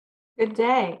Good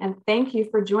day, and thank you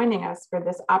for joining us for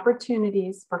this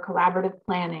Opportunities for Collaborative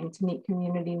Planning to Meet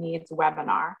Community Needs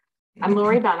webinar. I'm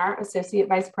Lori Benner, Associate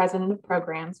Vice President of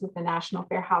Programs with the National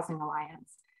Fair Housing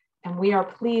Alliance, and we are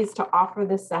pleased to offer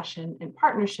this session in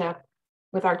partnership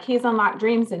with our Keys Unlock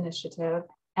Dreams initiative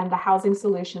and the Housing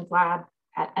Solutions Lab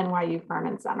at NYU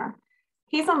Furman Center.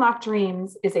 Keys Unlock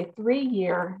Dreams is a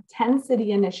 3-year,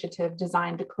 10-city initiative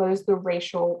designed to close the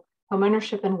racial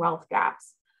homeownership and wealth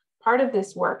gaps. Part of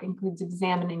this work includes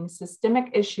examining systemic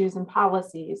issues and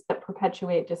policies that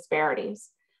perpetuate disparities.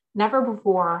 Never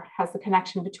before has the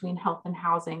connection between health and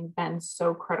housing been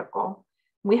so critical.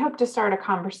 We hope to start a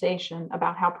conversation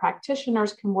about how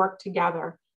practitioners can work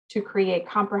together to create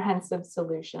comprehensive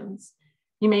solutions.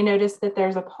 You may notice that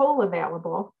there's a poll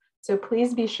available, so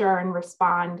please be sure and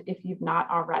respond if you've not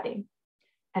already.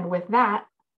 And with that,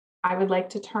 I would like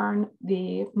to turn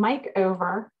the mic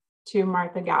over to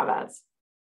Martha Galvez.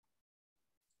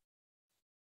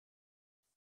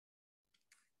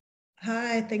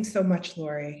 Hi, thanks so much,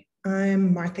 Lori.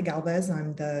 I'm Martha Galvez.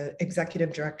 I'm the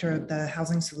Executive Director of the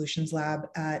Housing Solutions Lab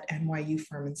at NYU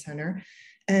Furman Center.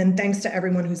 And thanks to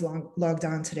everyone who's logged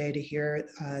on today to hear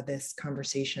this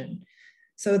conversation.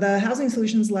 So the Housing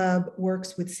Solutions Lab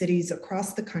works with cities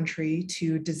across the country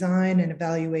to design and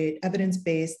evaluate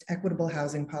evidence-based equitable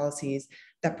housing policies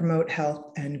that promote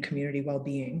health and community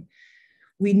well-being.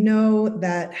 We know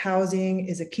that housing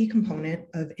is a key component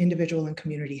of individual and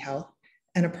community health.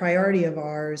 And a priority of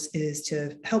ours is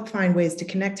to help find ways to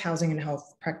connect housing and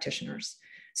health practitioners.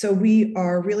 So we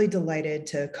are really delighted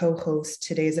to co-host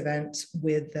today's event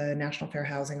with the National Fair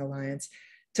Housing Alliance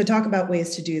to talk about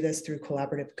ways to do this through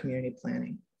collaborative community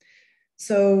planning.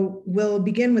 So we'll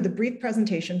begin with a brief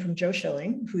presentation from Joe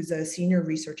Schilling, who's a senior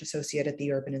research associate at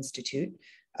the Urban Institute.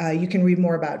 You can read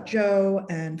more about Joe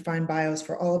and find bios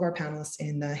for all of our panelists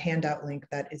in the handout link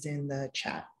that is in the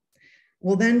chat.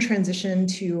 We'll then transition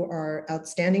to our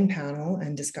outstanding panel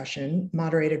and discussion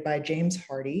moderated by James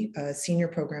Hardy, a senior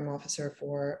program officer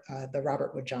for the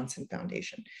Robert Wood Johnson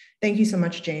Foundation. Thank you so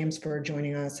much, James, for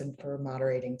joining us and for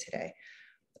moderating today.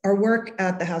 Our work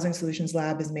at the Housing Solutions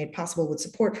Lab is made possible with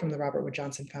support from the Robert Wood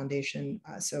Johnson Foundation.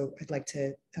 So I'd like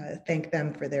to thank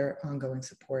them for their ongoing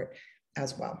support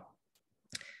as well.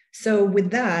 So with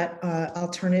that, I'll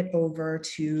turn it over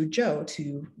to Joe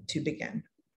to begin.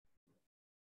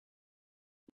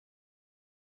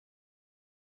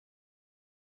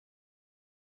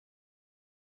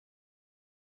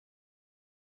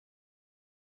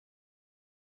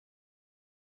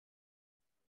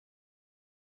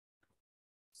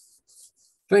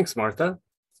 Thanks, Martha.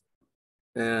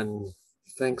 And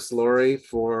thanks, Lori,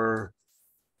 for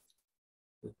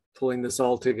pulling this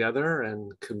all together.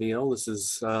 And Camille, this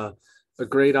is a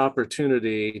great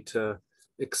opportunity to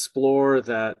explore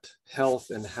that health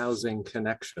and housing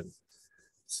connection.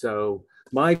 So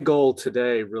my goal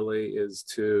today really is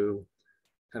to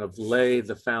kind of lay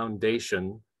the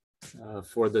foundation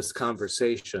for this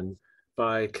conversation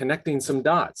by connecting some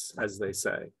dots, as they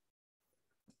say.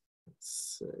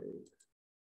 Let's see.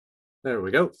 There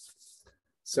we go.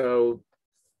 So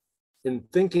in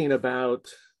thinking about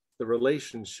the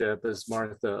relationship, as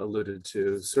Martha alluded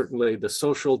to, certainly the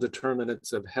social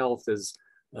determinants of health is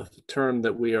a term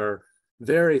that we are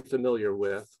very familiar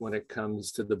with when it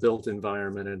comes to the built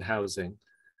environment and housing.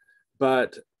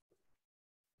 But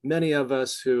many of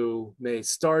us who may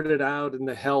started out in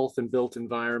the health and built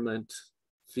environment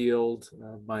field,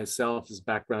 myself as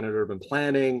background in urban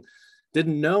planning,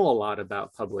 didn't know a lot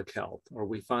about public health, or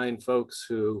we find folks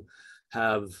who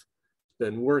have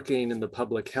been working in the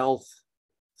public health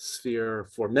sphere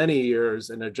for many years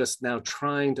and are just now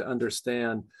trying to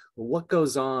understand, well, what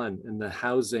goes on in the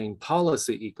housing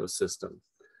policy ecosystem.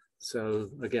 So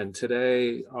again,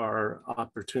 today, our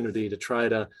opportunity to try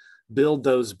to build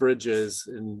those bridges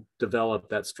and develop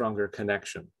that stronger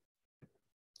connection.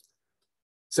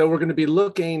 So we're going to be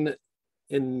looking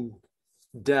in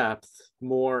depth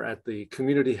more at the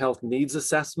community health needs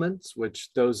assessments, which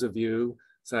those of you,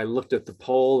 so I looked at the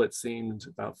poll, it seemed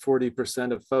about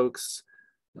 40% of folks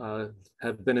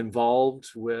have been involved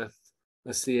with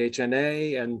a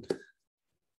CHNA, and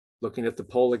looking at the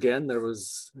poll again, there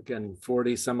was, again,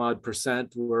 40 some odd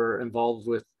percent were involved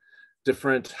with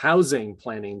different housing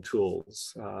planning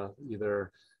tools,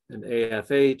 either an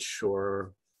AFH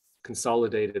or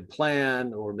consolidated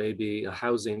plan, or maybe a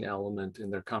housing element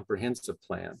in their comprehensive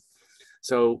plan.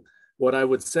 So what I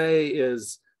would say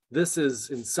is this is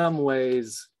in some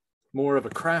ways more of a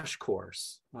crash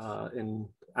course in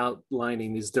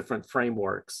outlining these different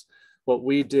frameworks. What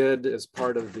we did as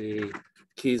part of the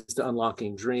Keys to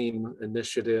Unlocking Dream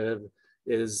initiative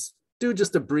is do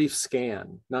just a brief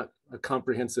scan, not a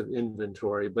comprehensive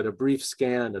inventory, but a brief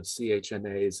scan of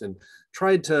CHNAs and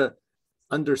tried to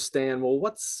understand, well,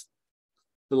 what's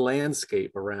the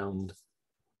landscape around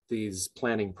these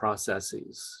planning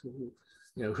processes?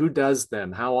 Who does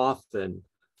them? How often?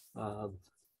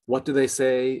 What do they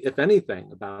say, if anything,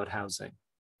 about housing?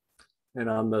 And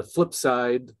on the flip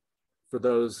side, for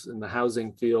those in the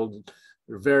housing field,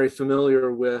 they're very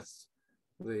familiar with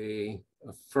the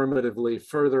affirmatively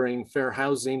furthering fair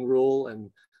housing rule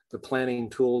and the planning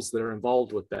tools that are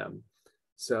involved with them.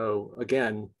 So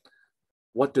again,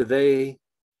 what do they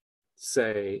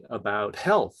say about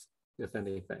health, if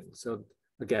anything? So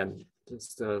again,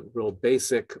 just a real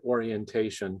basic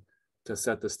orientation to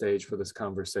set the stage for this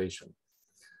conversation.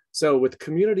 So with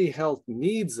community health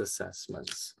needs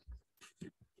assessments,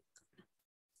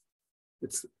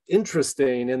 it's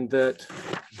interesting in that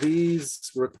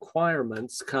these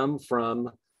requirements come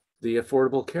from the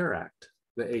Affordable Care Act,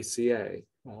 the ACA.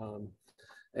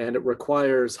 And it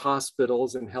requires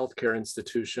hospitals and healthcare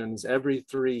institutions every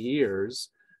 3 years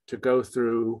to go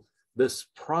through this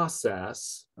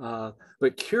process.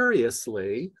 But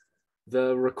curiously,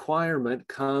 the requirement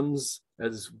comes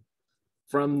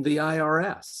from the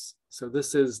IRS. So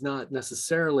this is not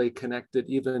necessarily connected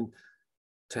even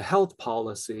to health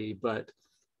policy, but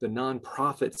the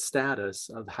nonprofit status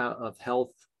of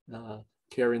health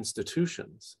care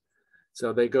institutions.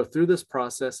 So they go through this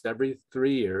process every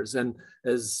 3 years, and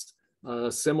as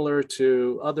similar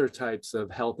to other types of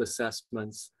health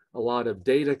assessments, a lot of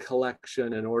data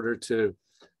collection in order to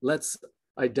let's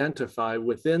identify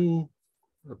within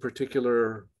a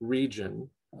particular region,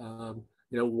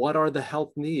 what are the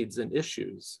health needs and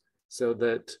issues so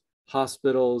that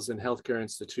hospitals and healthcare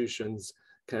institutions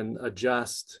can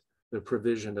adjust the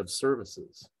provision of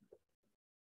services.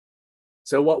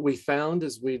 So what we found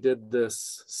as we did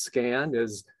this scan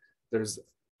is there's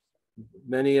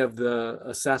many of the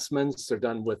assessments are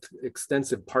done with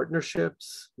extensive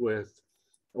partnerships with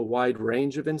a wide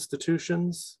range of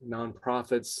institutions,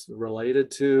 nonprofits related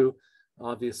to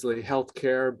obviously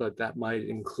healthcare, but that might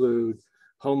include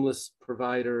homeless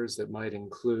providers, it might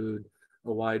include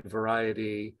a wide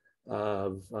variety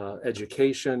of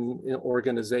education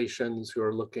organizations who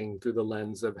are looking through the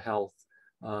lens of health,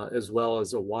 as well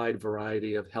as a wide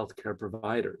variety of healthcare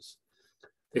providers.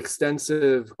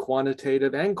 Extensive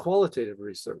quantitative and qualitative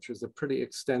research is a pretty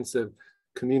extensive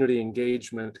community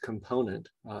engagement component,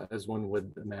 as one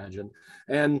would imagine,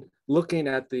 and looking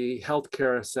at the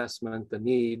healthcare assessment, the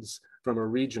needs from a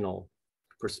regional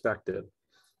perspective.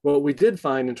 What we did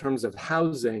find in terms of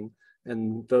housing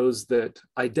and those that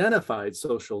identified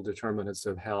social determinants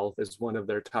of health as one of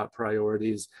their top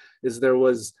priorities is there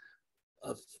was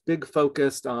a big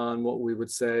focus on what we would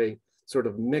say sort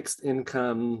of mixed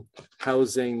income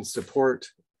housing support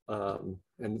and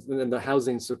the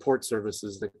housing support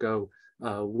services that go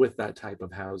with that type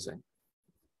of housing.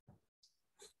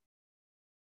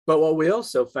 But what we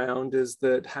also found is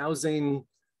that housing,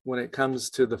 when it comes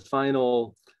to the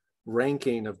final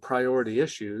ranking of priority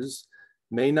issues,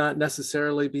 may not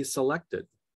necessarily be selected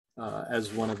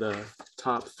as one of the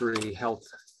top 3 health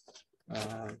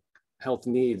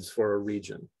needs for a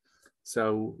region.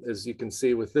 So as you can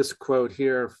see with this quote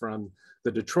here from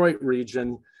the Detroit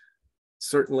region,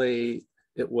 certainly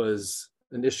it was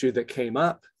an issue that came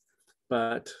up,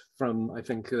 but from, I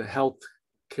think, the health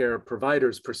care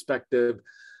provider's perspective,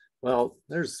 well,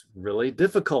 there's really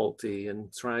difficulty in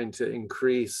trying to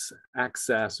increase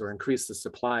access or increase the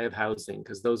supply of housing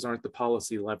because those aren't the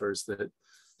policy levers that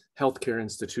healthcare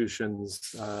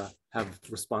institutions have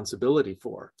responsibility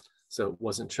for. So it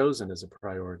wasn't chosen as a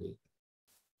priority.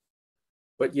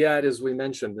 But yet, as we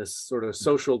mentioned, this sort of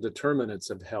social determinants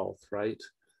of health, right?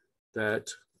 That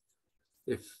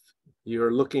if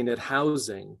you're looking at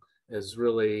housing as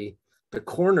really the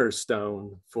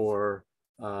cornerstone for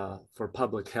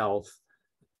public health,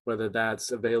 whether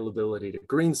that's availability to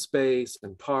green space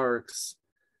and parks,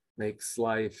 makes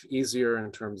life easier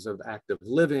in terms of active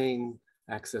living,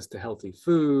 access to healthy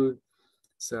food.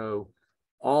 So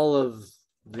all of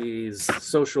these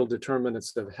social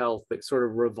determinants of health that sort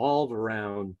of revolve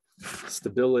around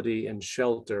stability and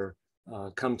shelter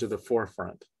come to the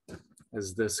forefront,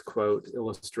 as this quote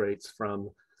illustrates from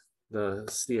the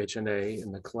CHNA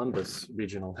in the Columbus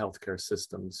Regional Healthcare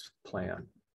Systems Plan.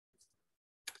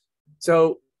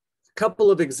 So a couple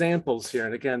of examples here,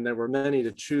 and again, there were many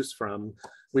to choose from.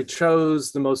 We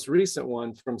chose the most recent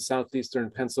one from Southeastern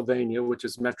Pennsylvania, which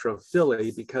is Metro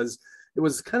Philly, because it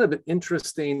was kind of an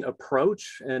interesting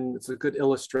approach and it's a good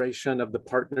illustration of the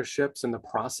partnerships and the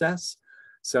process.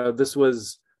 So this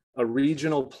was a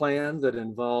regional plan that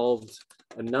involved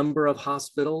a number of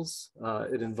hospitals.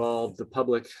 It involved the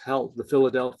public health, the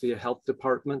Philadelphia Health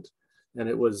Department, and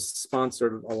it was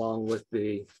sponsored along with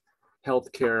the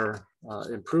Healthcare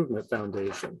Improvement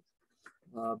Foundation.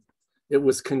 It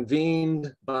was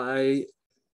convened by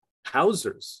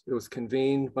housers. It was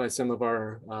convened by some of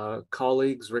our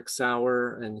colleagues, Rick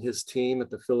Sauer and his team at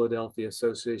the Philadelphia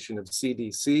Association of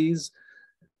CDCs.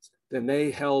 And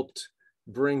they helped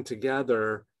bring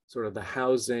together sort of the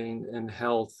housing and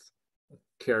health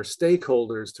care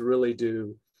stakeholders to really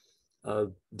do a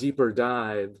deeper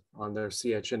dive on their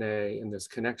CHNA and this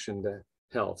connection to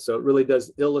health. So it really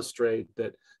does illustrate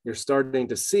that you're starting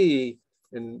to see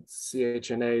in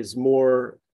CHNAs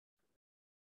more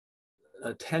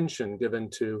attention given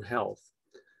to health.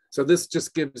 So this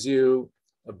just gives you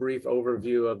a brief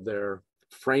overview of their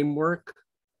framework.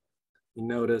 You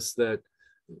notice that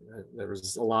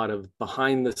there's a lot of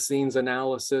behind the scenes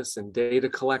analysis and data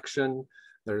collection.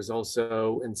 There's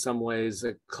also, in some ways,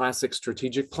 a classic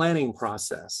strategic planning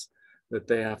process that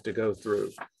they have to go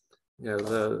through. You know,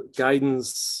 the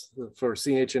guidance for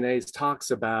CHNAs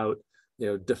talks about, you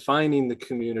know, defining the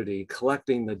community,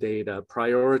 collecting the data,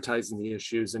 prioritizing the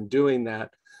issues, and doing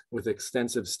that with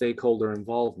extensive stakeholder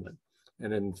involvement.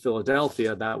 And in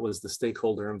Philadelphia, that was the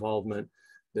stakeholder involvement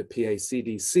that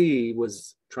PACDC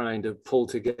was trying to pull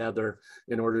together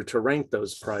in order to rank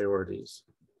those priorities.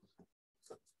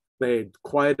 They had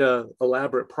quite an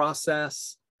elaborate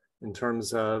process in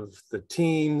terms of the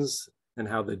teams and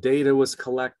how the data was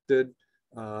collected,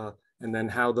 and then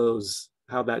how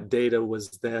that data was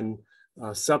then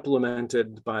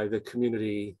supplemented by the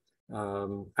community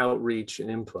outreach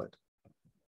and input.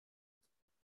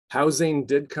 Housing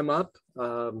did come up.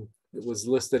 It was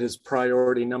listed as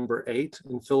priority number 8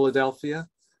 in Philadelphia.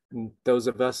 And those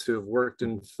of us who have worked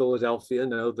in Philadelphia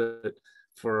know that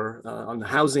for on the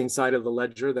housing side of the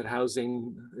ledger, that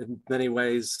housing in many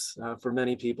ways for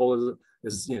many people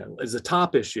is a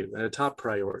top issue and a top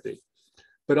priority,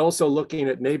 but also looking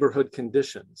at neighborhood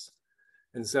conditions.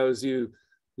 And so as you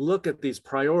look at these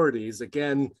priorities,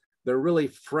 again, they're really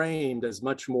framed as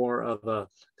much more of a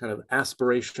kind of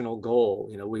aspirational goal.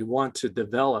 You know, we want to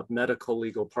develop medical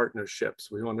legal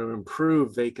partnerships. We want to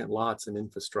improve vacant lots and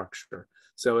infrastructure.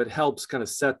 So it helps kind of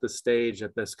set the stage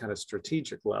at this kind of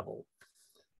strategic level.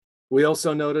 We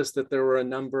also noticed that there were a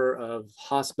number of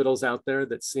hospitals out there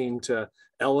that seemed to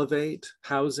elevate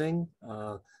housing.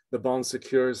 The Bon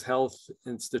Secours Health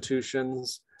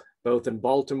institutions, both in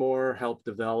Baltimore, helped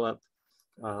develop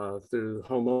through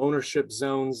home ownership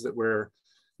zones that were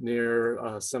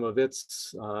near some of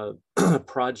its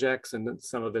projects and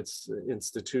some of its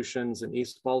institutions in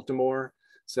East Baltimore.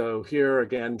 So here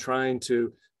again, trying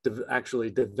to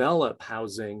actually develop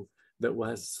housing that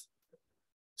was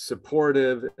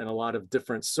supportive and a lot of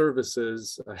different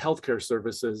services, healthcare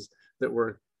services that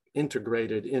were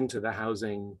integrated into the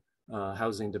housing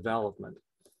development.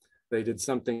 They did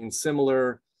something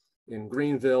similar in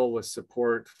Greenville with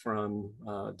support from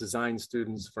design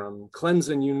students from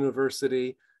Clemson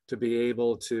University to be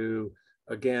able to,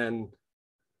 again,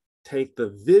 take the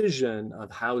vision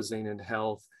of housing and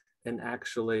health and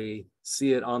actually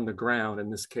see it on the ground, in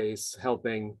this case,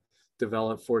 helping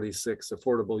develop 46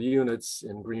 affordable units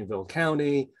in Greenville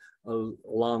County,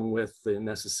 along with the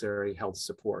necessary health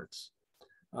supports.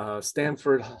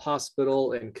 Stanford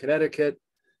Hospital in Connecticut,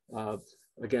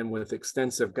 again, with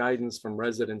extensive guidance from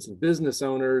residents and business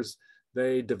owners,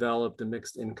 they developed a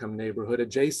mixed income neighborhood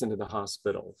adjacent to the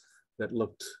hospital that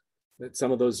looked at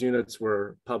some of those units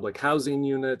were public housing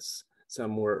units,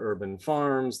 some were urban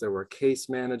farms, there were case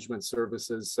management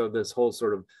services. So this whole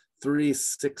sort of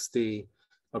 360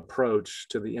 approach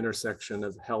to the intersection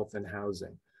of health and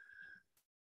housing.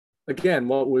 Again,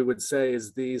 what we would say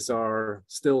is these are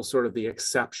still sort of the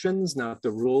exceptions, not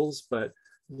the rules, but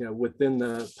within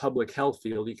the public health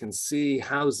field, you can see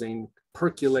housing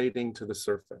percolating to the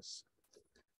surface.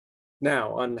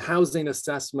 Now, on housing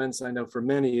assessments, I know for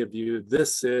many of you,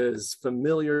 this is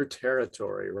familiar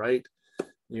territory, right?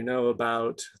 You know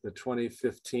about the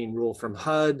 2015 rule from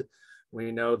HUD.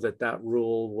 We know that that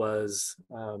rule was,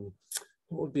 what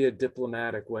would be a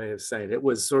diplomatic way of saying it? It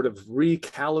was sort of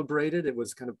recalibrated. It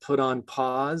was kind of put on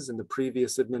pause in the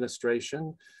previous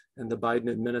administration, and the Biden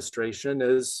administration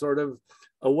is sort of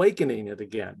awakening it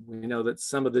again. We know that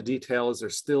some of the details are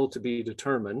still to be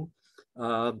determined,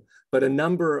 but a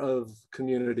number of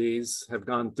communities have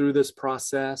gone through this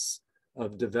process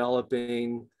of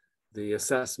developing the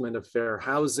assessment of fair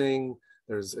housing.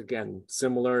 There's, again,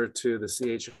 similar to the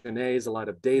CHNAs, a lot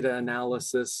of data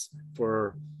analysis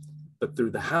but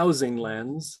through the housing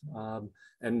lens,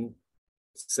 and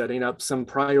setting up some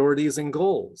priorities and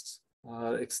goals,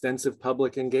 extensive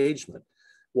public engagement.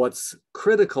 what's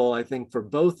critical, I think, for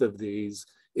both of these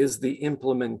is the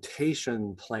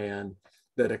implementation plan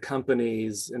that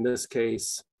accompanies, in this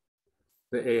case,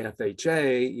 the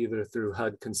AFHA, either through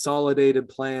HUD consolidated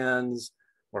plans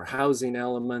or housing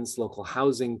elements, local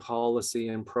housing policy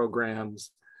and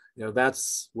programs. You know,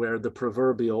 that's where the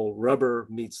proverbial rubber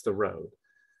meets the road.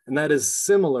 And that is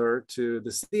similar to the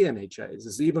CMHAs,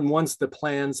 is even once the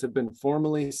plans have been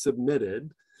formally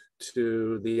submitted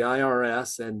to the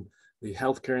IRS and the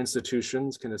healthcare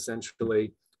institutions can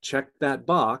essentially check that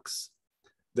box,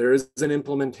 there is an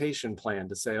implementation plan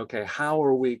to say, okay, how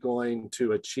are we going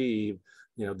to achieve,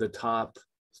 you know, the top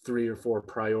 3 or 4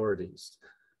 priorities?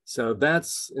 So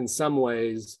that's in some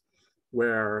ways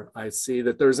where I see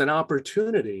that there's an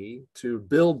opportunity to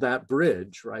build that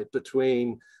bridge, right,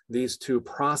 between these two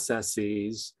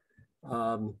processes.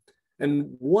 And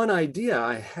one idea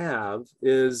I have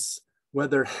is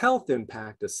whether health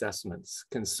impact assessments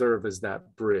can serve as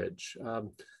that bridge.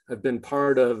 I've been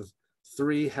part of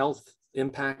 3 health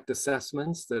impact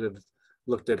assessments that have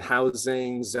looked at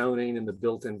housing, zoning, and the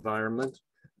built environment.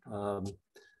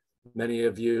 Many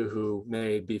of you who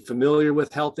may be familiar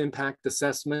with health impact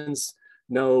assessments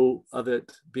know of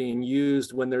it being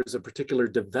used when there's a particular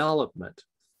development,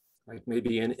 like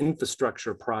maybe an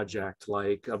infrastructure project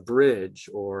like a bridge,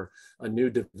 or a new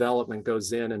development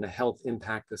goes in and a health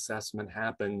impact assessment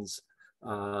happens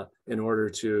in order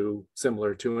to,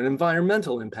 similar to an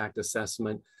environmental impact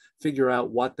assessment, figure out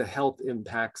what the health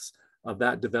impacts of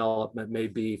that development may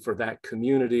be for that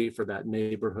community, for that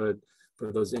neighborhood,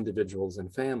 for those individuals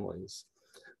and families.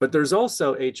 But there's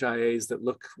also HIAs that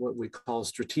look what we call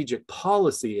strategic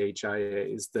policy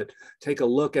HIAs that take a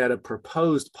look at a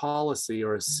proposed policy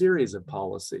or a series of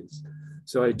policies.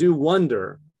 So I do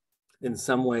wonder in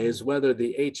some ways whether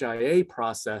the HIA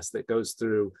process that goes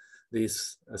through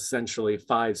these essentially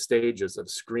 5 stages of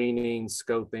screening,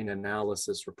 scoping,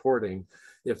 analysis, reporting,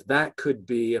 if that could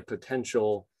be a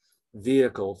potential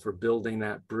vehicle for building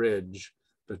that bridge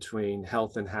between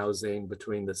health and housing,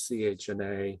 between the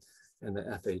CHNA and the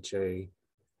FHA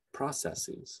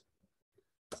processes.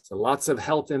 So lots of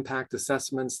health impact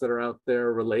assessments that are out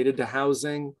there related to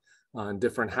housing on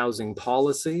different housing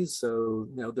policies. So,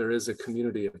 you know, there is a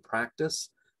community of practice,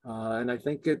 and I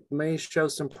think it may show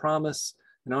some promise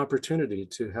and opportunity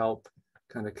to help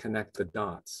kind of connect the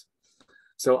dots.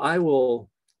 So I will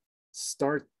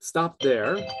stop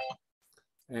there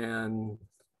and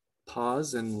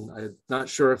pause, and I'm not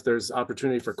sure if there's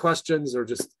opportunity for questions or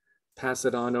just pass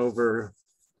it on over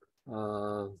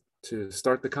to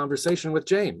start the conversation with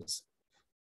James.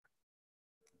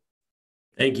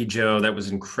 Thank you, Joe. That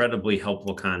was incredibly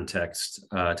helpful context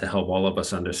to help all of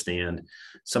us understand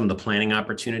some of the planning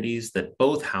opportunities that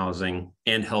both housing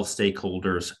and health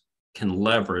stakeholders can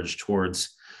leverage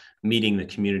towards meeting the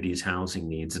community's housing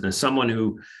needs. And as someone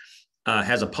who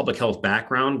has a public health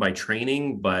background by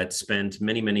training, but spent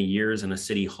many, many years in a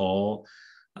city hall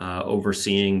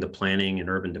overseeing the planning and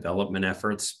urban development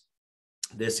efforts,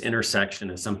 this intersection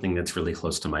is something that's really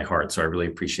close to my heart. So I really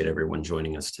appreciate everyone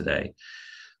joining us today.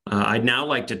 I'd now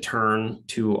like to turn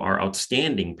to our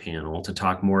outstanding panel to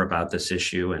talk more about this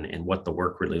issue and what the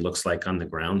work really looks like on the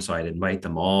ground. So I'd invite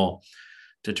them all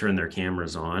to turn their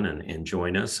cameras on and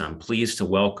join us. I'm pleased to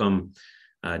welcome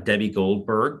Debbie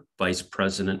Goldberg, Vice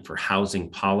President for Housing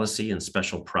Policy and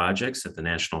Special Projects at the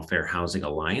National Fair Housing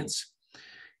Alliance,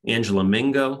 Angela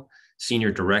Mingo,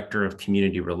 Senior Director of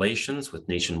Community Relations with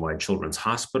Nationwide Children's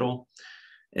Hospital,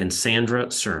 and Sandra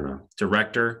Cerna,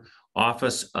 Director,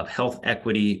 Office of Health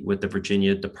Equity with the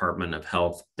Virginia Department of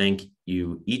Health. Thank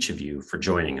you, each of you, for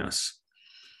joining us.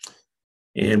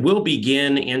 And we'll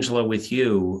begin, Angela, with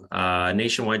you.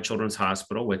 Nationwide Children's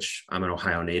Hospital, which I'm an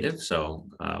Ohio native, so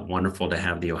wonderful to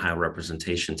have the Ohio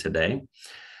representation today.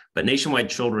 But Nationwide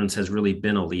Children's has really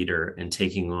been a leader in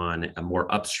taking on a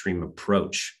more upstream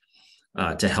approach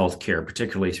to healthcare,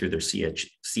 particularly through their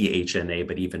CHNA,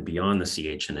 but even beyond the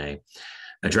CHNA,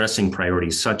 addressing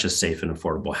priorities such as safe and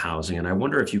affordable housing. And I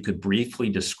wonder if you could briefly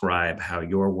describe how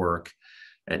your work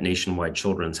at Nationwide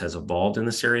Children's has evolved in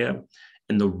this area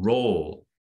and the role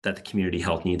that the community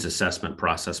health needs assessment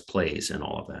process plays in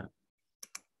all of that.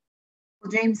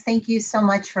 Well, James, thank you so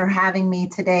much for having me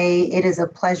today. It is a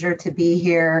pleasure to be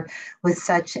here with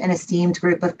such an esteemed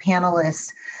group of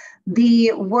panelists.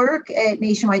 The work at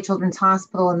Nationwide Children's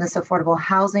Hospital in this affordable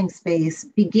housing space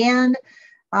began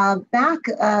back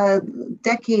a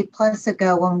decade plus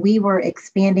ago when we were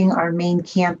expanding our main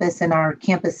campus and our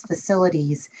campus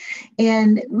facilities.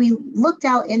 And we looked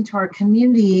out into our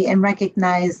community and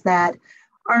recognized that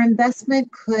Our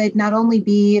investment could not only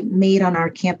be made on our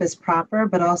campus proper,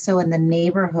 but also in the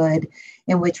neighborhood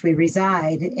in which we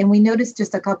reside. And we noticed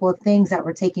just a couple of things that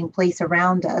were taking place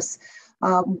around us.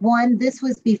 One, this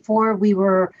was before we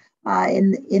were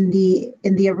in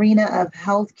the arena of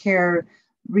healthcare,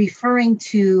 referring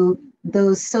to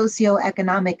those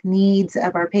socioeconomic needs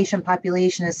of our patient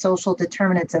population as social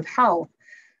determinants of health.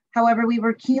 However, we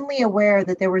were keenly aware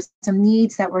that there were some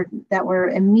needs that were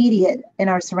immediate in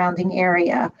our surrounding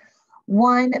area.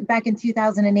 One, back in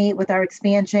 2008, with our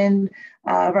expansion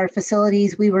of our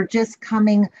facilities, we were just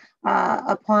coming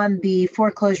upon the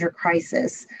foreclosure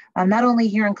crisis, not only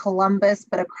here in Columbus,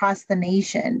 but across the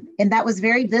nation. And that was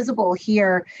very visible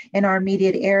here in our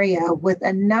immediate area, with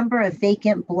a number of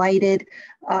vacant, blighted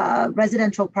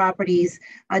residential properties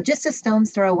just a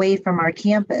stone's throw away from our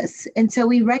campus. And so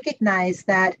we recognized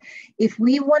that if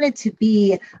we wanted to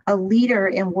be a leader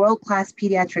in world-class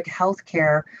pediatric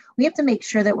healthcare, we have to make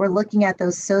sure that we're looking at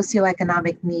those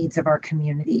socioeconomic needs of our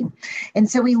community. And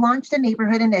so we launched a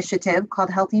neighborhood initiative called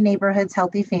Healthy Neighborhoods,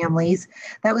 Healthy Families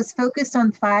that was focused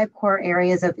on 5 core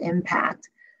areas of impact.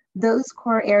 Those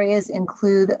core areas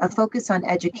include a focus on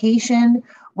education,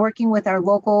 working with our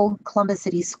local Columbus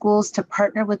City schools to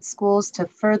partner with schools to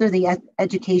further the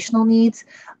educational needs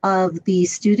of the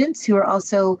students who are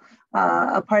also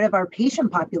a part of our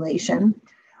patient population.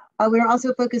 We're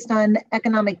also focused on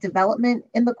economic development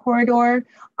in the corridor.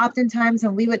 Oftentimes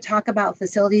when we would talk about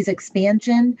facilities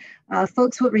expansion,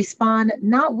 folks would respond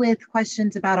not with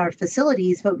questions about our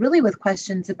facilities, but really with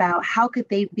questions about how could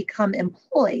they become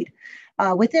employed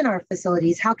within our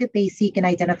facilities? How could they seek and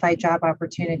identify job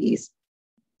opportunities?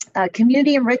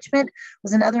 Community enrichment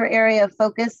was another area of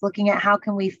focus, looking at how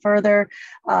can we further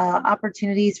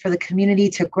opportunities for the community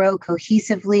to grow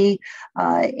cohesively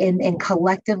and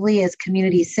collectively as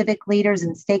community civic leaders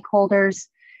and stakeholders.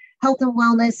 Health and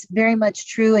wellness, very much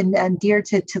true and dear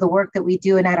to the work that we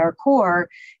do and at our core.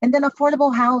 And then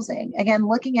affordable housing, again,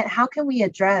 looking at how can we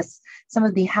address some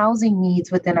of the housing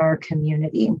needs within our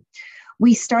community.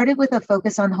 We started with a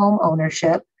focus on home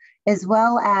ownership, as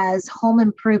well as home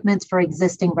improvements for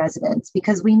existing residents,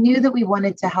 because we knew that we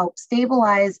wanted to help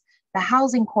stabilize the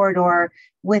housing corridor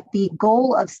with the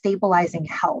goal of stabilizing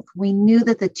health. We knew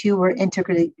that the two were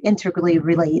integrally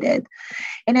related.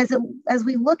 And as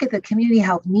we look at the community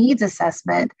health needs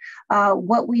assessment,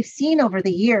 what we've seen over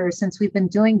the years, since we've been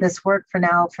doing this work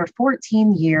for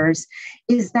 14 years,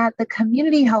 is that the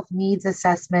community health needs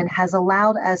assessment has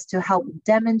allowed us to help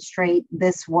demonstrate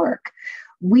this work.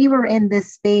 We were in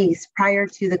this space prior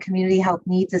to the community health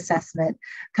needs assessment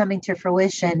coming to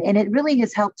fruition, and it really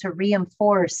has helped to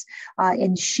reinforce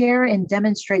and share and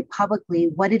demonstrate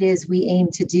publicly what it is we aim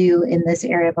to do in this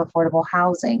area of affordable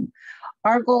housing.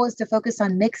 Our goal is to focus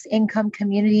on mixed income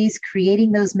communities,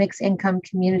 creating those mixed income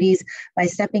communities by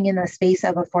stepping in the space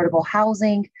of affordable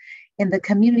housing. And the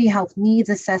community health needs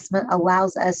assessment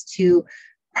allows us to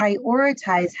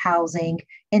prioritize housing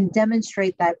and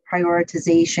demonstrate that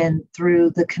prioritization through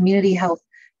the community health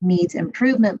needs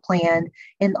improvement plan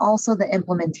and also the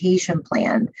implementation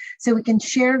plan. So we can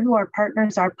share who our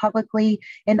partners are publicly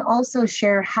and also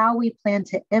share how we plan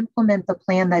to implement the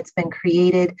plan that's been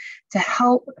created to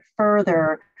help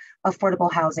further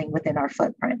affordable housing within our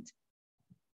footprint.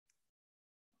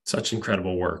 Such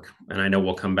incredible work. And I know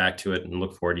we'll come back to it and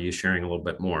look forward to you sharing a little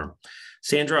bit more.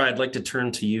 Sandra, I'd like to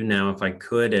turn to you now, if I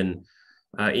could. And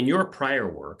in your prior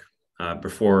work,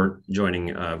 before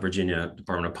joining Virginia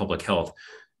Department of Public Health,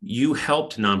 you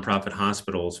helped nonprofit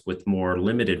hospitals with more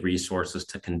limited resources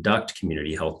to conduct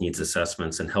community health needs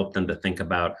assessments and help them to think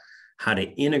about how to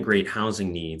integrate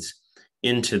housing needs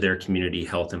into their community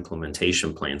health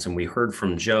implementation plans. And we heard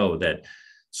from Joe that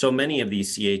so many of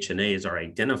these CHNAs are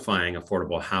identifying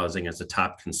affordable housing as a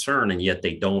top concern, and yet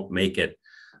they don't make it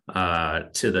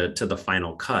to the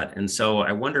final cut. And so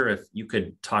I wonder if you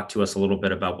could talk to us a little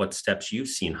bit about what steps you've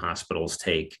seen hospitals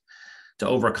take to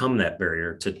overcome that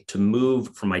barrier, to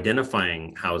move from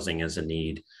identifying housing as a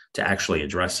need to actually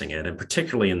addressing it, and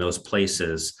particularly in those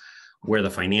places where the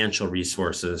financial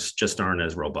resources just aren't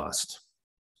as robust.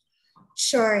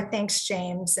 Sure. Thanks,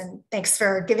 James. And thanks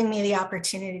for giving me the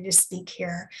opportunity to speak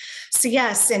here. So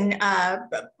yes, in a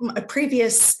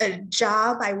previous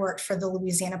job, I worked for the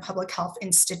Louisiana Public Health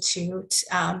Institute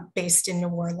based in New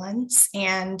Orleans.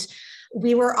 And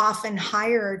we were often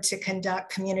hired to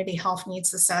conduct community health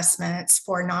needs assessments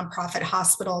for nonprofit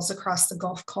hospitals across the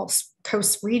Gulf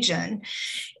Coast region.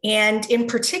 And in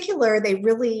particular,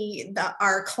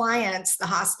 our clients, the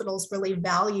hospitals, really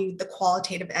valued the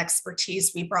qualitative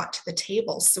expertise we brought to the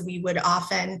table. So we would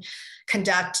often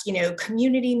conduct,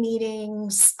 community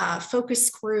meetings, focus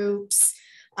groups,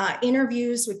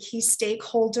 interviews with key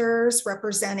stakeholders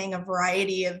representing a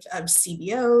variety of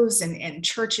CBOs and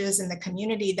churches in the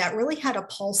community that really had a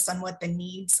pulse on what the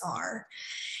needs are.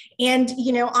 And,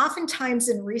 oftentimes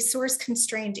in resource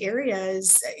constrained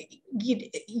areas,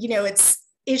 it's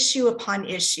issue upon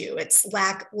issue. It's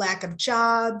lack of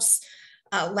jobs,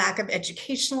 lack of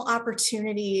educational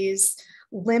opportunities,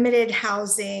 limited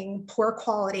housing, poor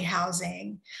quality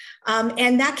housing.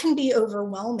 And that can be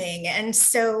overwhelming. And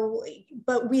so,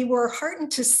 but we were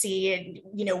heartened to see,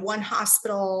 one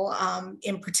hospital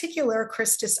in particular,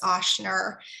 Christus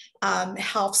Ochsner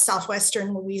Health,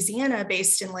 Southwestern Louisiana,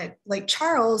 based in Lake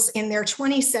Charles, in their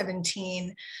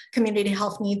 2017 Community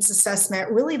Health Needs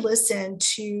Assessment, really listened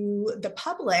to the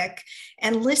public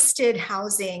and listed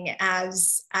housing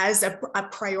as a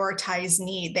prioritized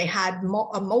need. They had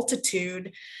a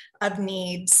multitude of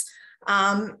needs.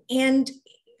 And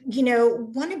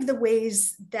one of the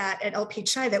ways that at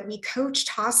LPHI that we coached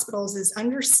hospitals is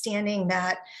understanding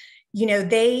that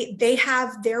they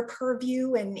have their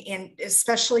purview, and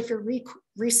especially if you're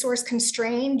resource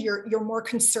constrained, you're more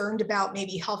concerned about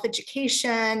maybe health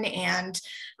education and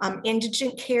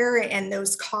indigent care and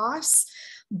those costs.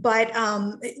 But,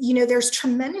 there's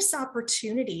tremendous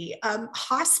opportunity.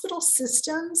 Hospital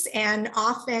systems and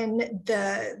often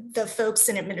the folks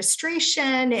in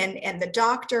administration and the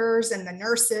doctors and the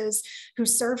nurses who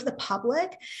serve the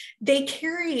public, they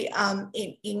carry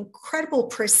incredible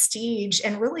prestige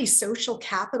and really social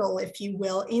capital, if you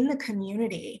will, in the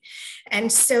community.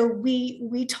 And so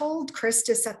we told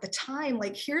Christus at the time,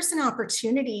 like, here's an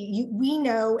opportunity. We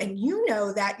know, and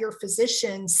that your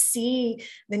physicians see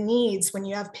the needs when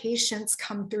you have patients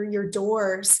come through your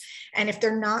doors, and if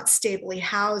they're not stably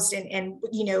housed, and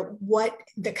what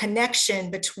the connection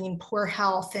between poor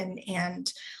health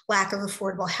and lack of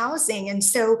affordable housing. And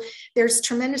so there's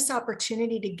tremendous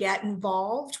opportunity to get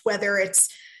involved, whether it's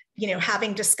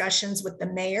having discussions with the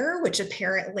mayor, which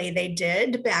apparently they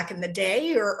did back in the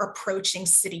day, or approaching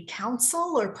city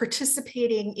council, or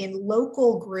participating in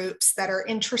local groups that are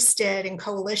interested in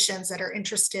coalitions that are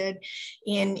interested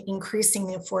in increasing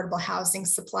the affordable housing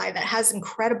supply that has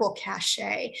incredible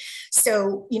cachet.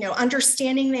 So,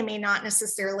 understanding they may not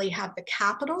necessarily have the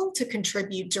capital to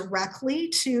contribute directly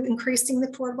to increasing the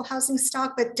affordable housing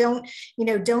stock, but don't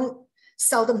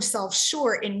sell themselves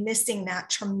short in missing that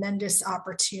tremendous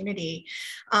opportunity.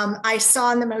 I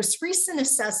saw in the most recent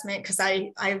assessment, because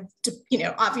I've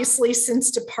obviously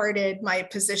since departed my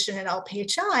position at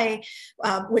LPHI,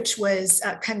 which was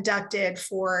conducted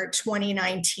for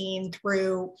 2019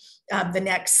 through the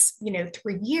next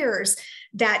 3 years,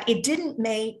 that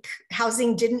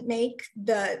housing didn't make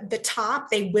the top.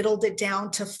 They whittled it down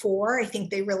to 4. I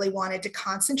think they really wanted to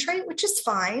concentrate, which is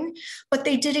fine, but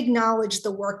they did acknowledge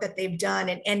the work that they've done,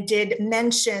 and did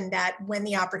mention that when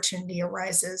the opportunity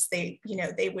arises, they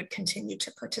would continue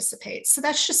to participate. So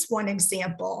that's just one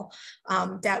example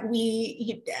that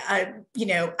we,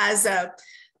 as a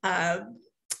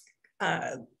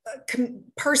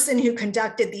person who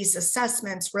conducted these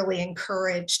assessments, really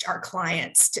encouraged our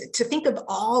clients to think of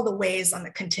all the ways on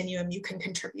the continuum you can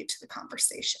contribute to the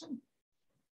conversation.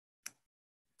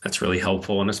 That's really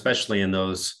helpful. And especially in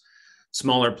those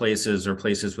smaller places or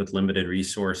places with limited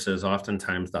resources,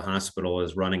 oftentimes the hospital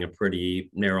is running a pretty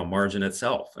narrow margin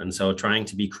itself. And so trying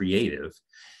to be creative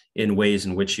in ways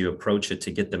in which you approach it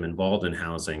to get them involved in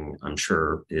housing, I'm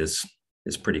sure is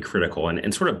pretty critical.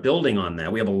 And sort of building on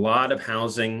that, we have a lot of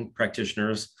housing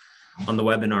practitioners on the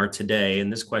webinar today.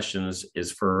 And this question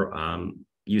is for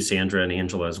you, Sandra, and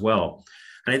Angela as well.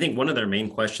 And I think one of their main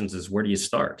questions is, where do you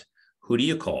start? Who do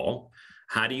you call?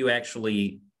 How do you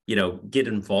actually get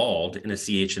involved in a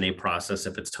CHNA process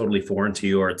if it's totally foreign to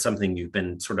you, or it's something you've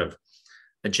been sort of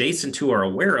adjacent to or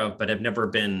aware of, but have never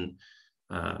been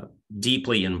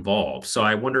deeply involved. So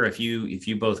I wonder if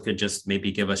you both could just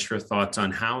maybe give us your thoughts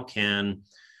on how can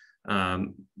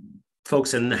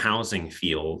folks in the housing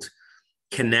field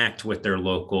connect with their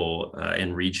local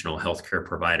and regional healthcare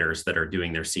providers that are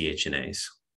doing their CHNAs.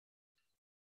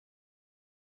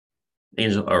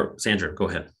 Angela or Sandra, go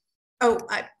ahead. Oh,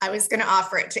 I was going to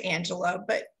offer it to Angela,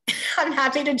 but I'm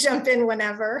happy to jump in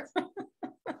whenever.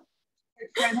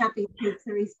 I'm happy to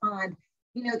respond.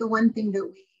 The one thing that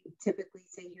we typically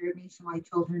say here at Nationwide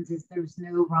Children's is there's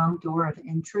no wrong door of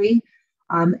entry.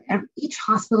 Each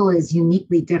hospital is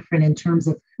uniquely different in terms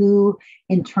of who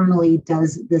internally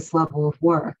does this level of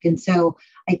work. And so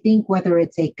I think whether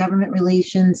it's a government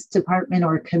relations department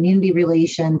or community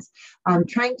relations,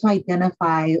 trying to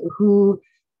identify who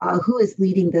who is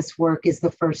leading this work is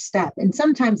the first step. And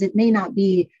sometimes it may not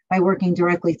be by working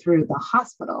directly through the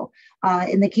hospital.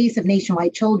 In the case of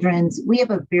Nationwide Children's, we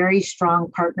have a very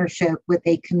strong partnership with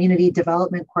a community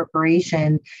development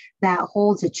corporation that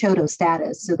holds a CHOTO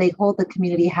status. So they hold the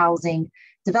community housing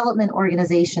development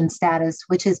organization status,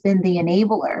 which has been the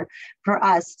enabler for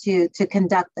us to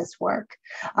conduct this work.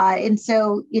 And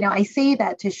so, I say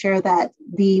that to share that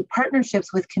the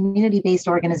partnerships with community-based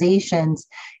organizations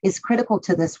is critical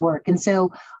to this work. And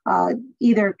so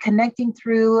either connecting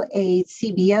through a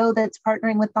CBO that's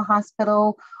partnering with the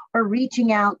hospital or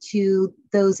reaching out to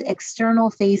those external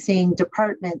facing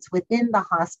departments within the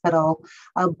hospital,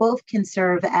 both can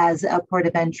serve as a port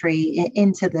of entry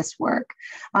into this work.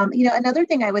 Another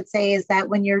thing I would say is that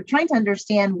when you're trying to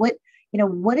understand what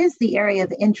is the area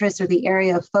of interest or the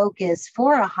area of focus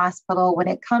for a hospital when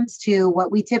it comes to what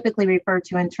we typically refer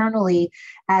to internally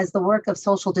as the work of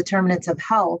social determinants of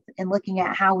health and looking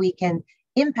at how we can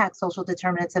impact social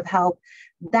determinants of health,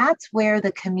 that's where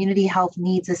the community health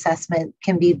needs assessment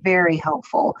can be very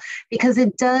helpful, because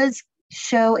it does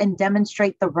show and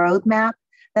demonstrate the roadmap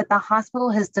that the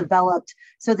hospital has developed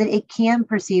so that it can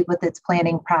proceed with its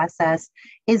planning process,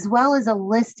 as well as a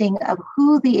listing of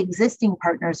who the existing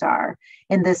partners are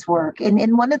in this work.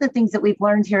 And one of the things that we've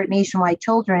learned here at Nationwide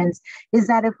Children's is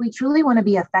that if we truly want to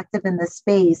be effective in this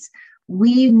space,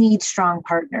 we need strong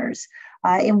partners.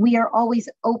 And we are always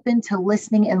open to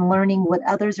listening and learning what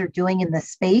others are doing in the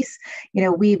space.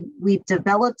 We've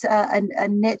developed a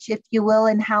niche, if you will,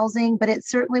 in housing, but it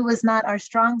certainly was not our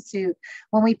strong suit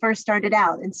when we first started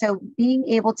out. And so being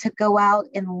able to go out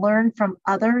and learn from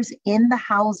others in the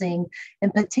housing,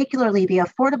 and particularly the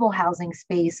affordable housing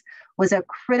space, was a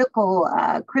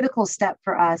critical step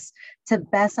for us to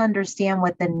best understand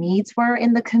what the needs were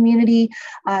in the community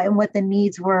and what the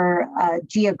needs were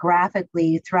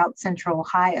geographically throughout Central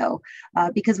Ohio,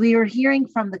 because we were hearing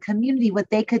from the community what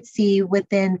they could see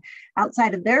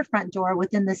outside of their front door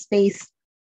within the space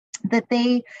that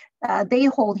they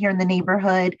hold here in the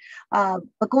neighborhood,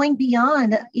 but going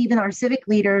beyond even our civic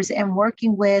leaders and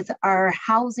working with our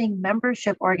housing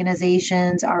membership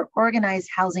organizations, our organized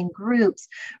housing groups,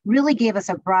 really gave us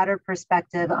a broader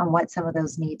perspective on what some of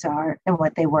those needs are and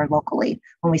what they were locally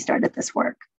when we started this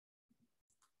work.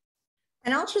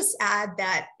 And I'll just add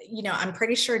that, I'm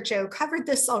pretty sure Joe covered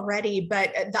this already,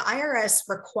 but the IRS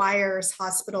requires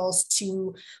hospitals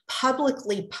to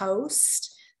publicly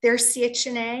post their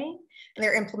CHNA and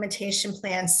their implementation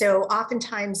plan. So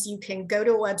oftentimes you can go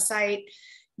to a website,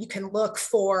 you can look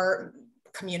for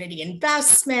community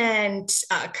investment,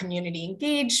 community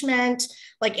engagement.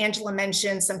 Like Angela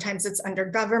mentioned, sometimes it's under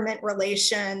government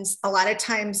relations. A lot of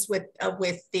times with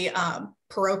the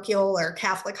parochial or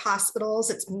Catholic hospitals,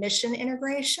 it's mission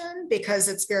integration, because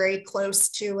it's very close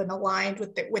to and aligned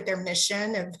with their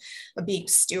mission of being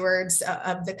stewards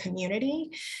of the community.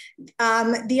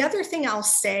 The other thing I'll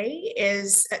say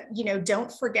is,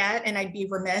 don't forget, and I'd be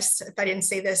remiss if I didn't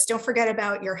say this, don't forget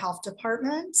about your health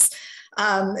departments.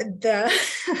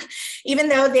 Even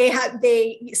though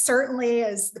they certainly,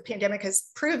 as the pandemic has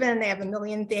proven, they have a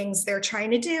million things they're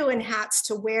trying to do and hats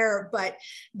to wear, but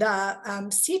the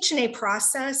CHNA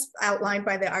process outlined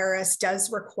by the IRS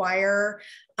does require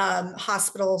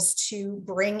hospitals to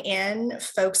bring in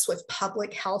folks with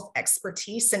public health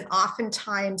expertise, and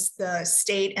oftentimes the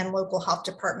state and local health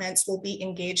departments will be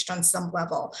engaged on some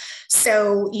level.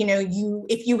 So,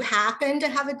 if you happen to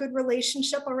have a good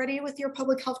relationship already with your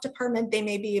public health department, they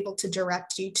may be able to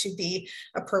direct you to the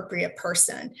appropriate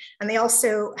person. And they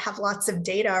also have lots of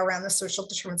data around the social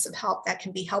determinants of health that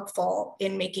can be helpful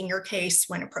in making your case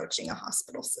when approaching a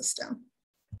hospital system.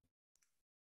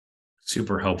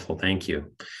 Super helpful, thank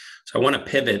you. So I want to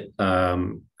pivot,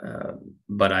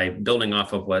 but building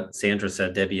off of what Sandra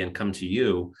said, Debbie, and come to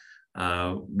you.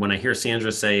 When I hear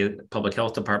Sandra say public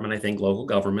health department, I think local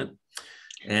government.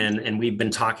 And we've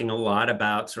been talking a lot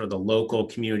about sort of the local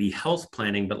community health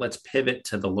planning, but let's pivot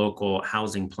to the local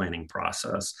housing planning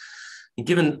process. And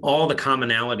given all the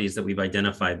commonalities that we've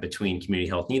identified between community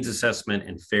health needs assessment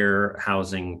and fair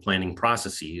housing planning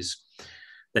processes,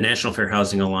 the National Fair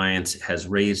Housing Alliance has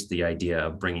raised the idea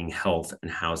of bringing health and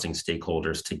housing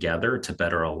stakeholders together to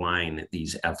better align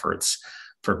these efforts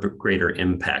for greater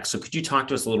impact. So could you talk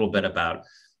to us a little bit about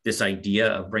this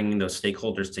idea of bringing those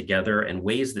stakeholders together and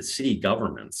ways that city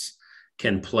governments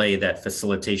can play that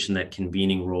facilitation, that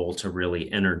convening role to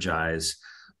really energize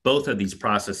both of these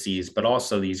processes, but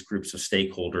also these groups of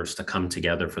stakeholders to come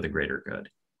together for the greater good?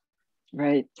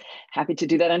 Right. Happy to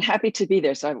do that and happy to be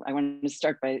there. So I want to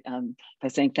start by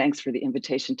saying thanks for the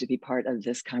invitation to be part of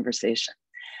this conversation.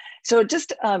 So just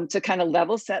to kind of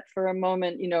level set for a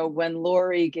moment, when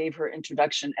Lori gave her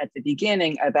introduction at the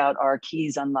beginning about our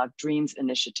Keys Unlock Dreams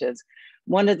initiatives,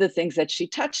 one of the things that she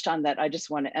touched on that I just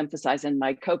want to emphasize, and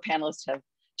my co-panelists have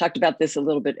talked about this a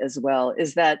little bit as well,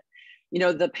 is that,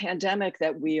 the pandemic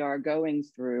that we are going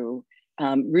through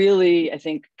really, I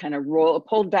think, kind of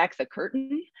pulled back the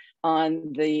curtain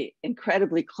on the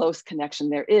incredibly close connection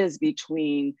there is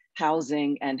between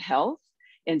housing and health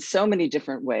in so many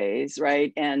different ways,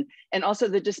 right? And also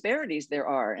the disparities there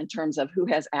are in terms of who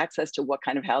has access to what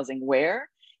kind of housing where,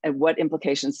 and what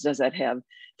implications does that have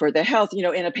for their health,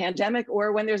 in a pandemic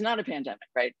or when there's not a pandemic,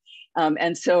 right?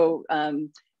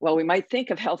 While we might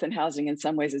think of health and housing in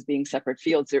some ways as being separate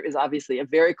fields, there is obviously a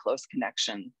very close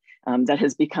connection that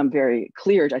has become very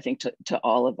clear, I think, to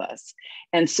all of us.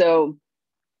 And so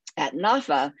at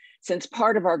NAFA, since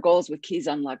part of our goals with Keys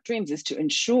Unlock Dreams is to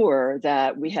ensure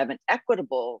that we have an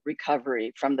equitable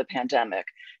recovery from the pandemic,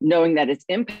 knowing that its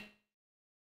impact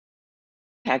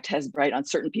has right on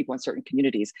certain people in certain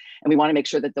communities. And we want to make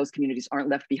sure that those communities aren't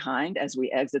left behind as we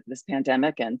exit this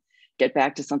pandemic and get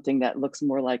back to something that looks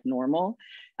more like normal.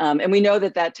 And we know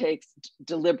that that takes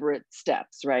deliberate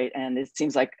steps, right? And it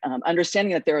seems like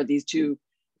understanding that there are these two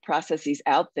processes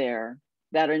out there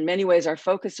that in many ways are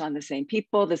focused on the same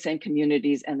people, the same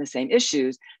communities, and the same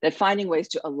issues, that finding ways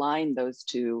to align those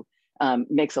two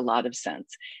makes a lot of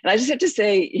sense. And I just have to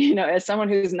say, as someone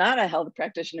who's not a health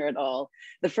practitioner at all,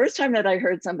 the first time that I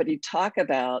heard somebody talk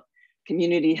about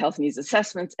community health needs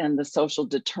assessments and the social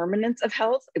determinants of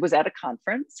health, it was at a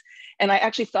conference. And I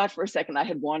actually thought for a second I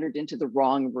had wandered into the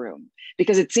wrong room,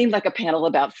 because it seemed like a panel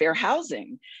about fair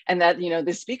housing. And that,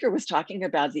 the speaker was talking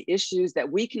about the issues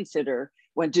that we consider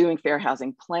when doing fair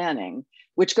housing planning,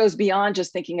 which goes beyond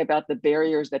just thinking about the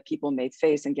barriers that people may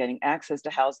face in getting access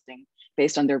to housing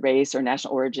based on their race or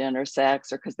national origin or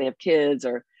sex, or because they have kids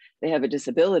or they have a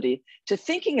disability, to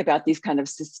thinking about these kind of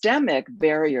systemic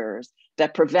barriers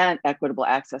that prevent equitable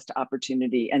access to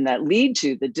opportunity and that lead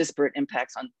to the disparate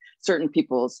impacts on certain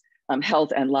people's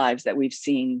health and lives that we've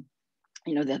seen,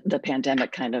 the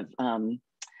pandemic kind of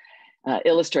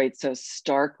illustrates so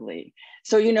starkly.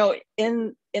 So,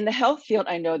 in the health field,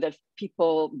 I know that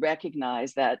people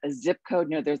recognize that a zip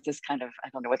code, there's this kind of, I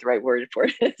don't know what the right word for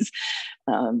it is,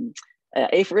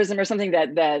 aphorism or something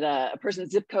that a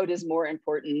person's zip code is more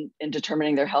important in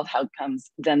determining their health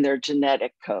outcomes than their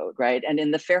genetic code, right? And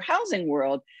in the fair housing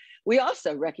world, we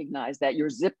also recognize that your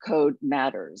zip code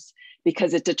matters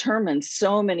because it determines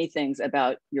so many things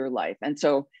about your life. And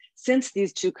so since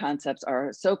these two concepts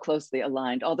are so closely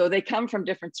aligned, although they come from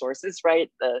different sources, right?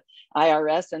 The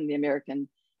IRS and the American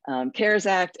CARES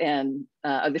Act and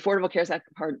the Affordable Cares Act,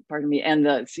 pardon me, and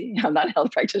I'm not a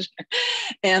health practitioner,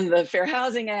 and the Fair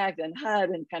Housing Act and HUD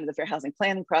and kind of the fair housing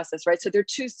planning process, right? So they're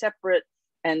two separate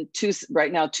and two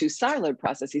siloed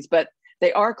processes, but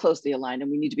they are closely aligned,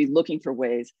 and we need to be looking for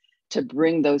ways to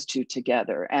bring those two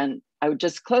together. And I would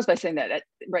just close by saying that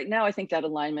right now, I think that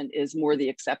alignment is more the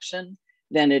exception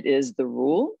than it is the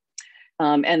rule,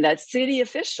 and that city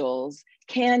officials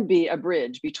can be a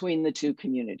bridge between the two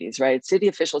communities, right? City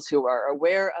officials who are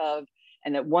aware of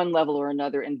and at one level or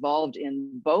another involved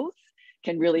in both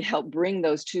can really help bring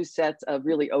those two sets of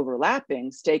really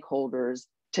overlapping stakeholders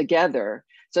together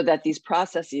so that these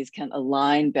processes can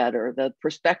align better. The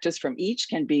perspectives from each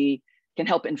can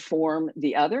help inform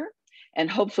the other,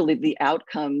 and hopefully the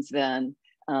outcomes then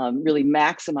really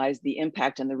maximize the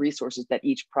impact and the resources that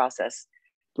each process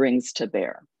brings to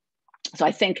bear. So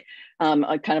I think kind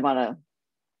of on a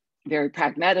very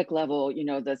pragmatic level,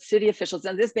 the city officials,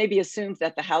 and this maybe assumes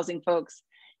that the housing folks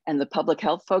and the public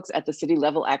health folks at the city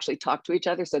level actually talk to each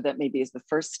other, so that maybe is the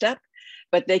first step,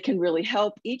 but they can really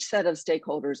help each set of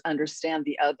stakeholders understand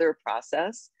the other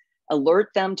process, alert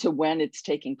them to when it's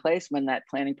taking place, when that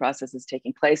planning process is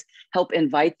taking place, help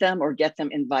invite them or get them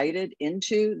invited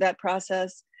into that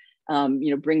process,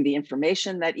 bring the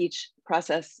information that each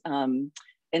process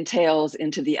entails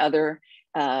into the other,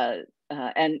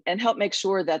 and help make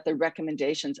sure that the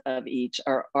recommendations of each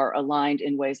are aligned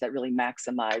in ways that really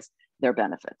maximize their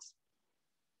benefits.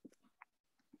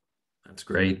 That's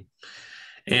great.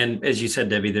 And as you said,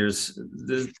 Debbie,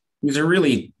 these are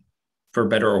really, for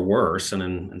better or worse, and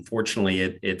unfortunately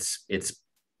it's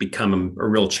become a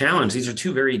real challenge. These are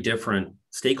two very different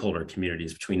stakeholder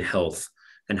communities between health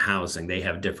and housing. They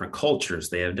have different cultures,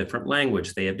 they have different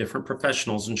language, they have different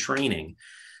professionals and training.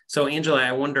 So Angela,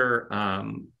 I wonder,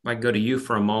 I go to you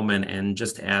for a moment and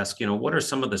just ask, what are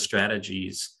some of the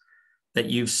strategies that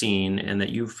you've seen and that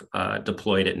you've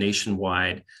deployed at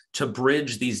Nationwide to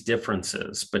bridge these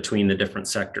differences between the different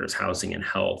sectors, housing and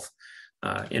health,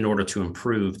 in order to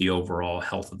improve the overall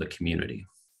health of the community?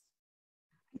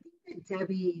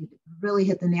 Debbie really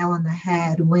hit the nail on the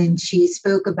head when she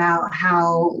spoke about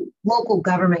how local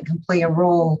government can play a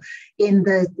role in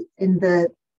the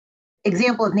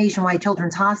example of Nationwide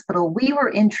Children's Hospital. We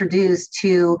were introduced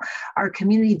to our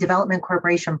Community Development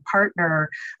Corporation partner,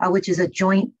 which is a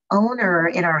joint owner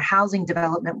in our housing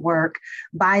development work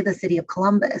by the city of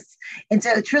Columbus. And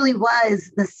so it truly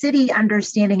was the city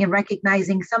understanding and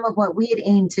recognizing some of what we had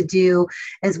aimed to do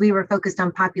as we were focused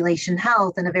on population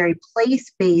health and a very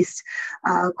place-based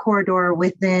corridor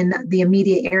within the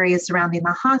immediate area surrounding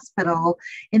the hospital.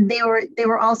 And they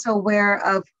were also aware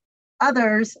of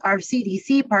others, our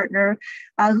CDC partner,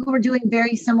 who were doing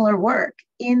very similar work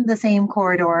in the same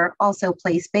corridor, also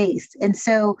place-based. And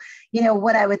so,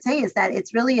 what I would say is that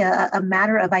it's really a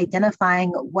matter of identifying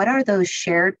what are those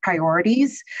shared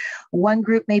priorities. One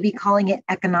group may be calling it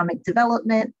economic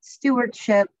development,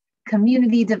 stewardship,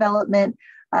 community development.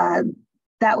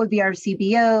 That would be our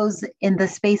CBOs. In the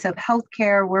space of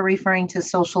healthcare, we're referring to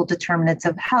social determinants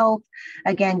of health.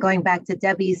 Again, going back to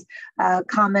Debbie's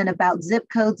comment about zip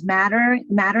codes mattering.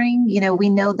 We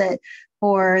know that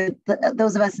for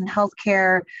those of us in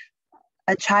healthcare,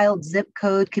 a child's zip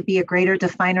code could be a greater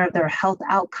definer of their health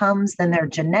outcomes than their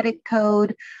genetic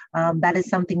code. That is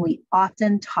something we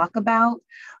often talk about.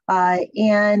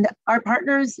 And our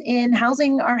partners in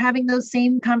housing are having those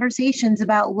same conversations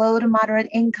about low to moderate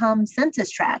income census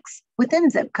tracts within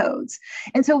zip codes.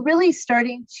 And so really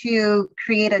starting to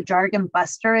create a jargon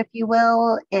buster, if you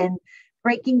will, and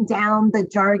breaking down the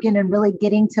jargon and really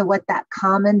getting to what that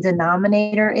common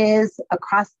denominator is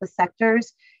across the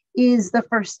sectors is the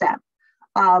first step.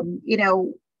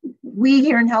 We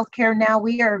here in healthcare now,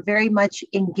 we are very much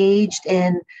engaged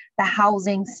in the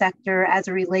housing sector as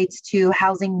it relates to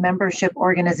housing membership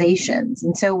organizations.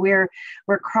 And so we're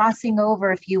crossing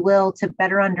over, if you will, to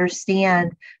better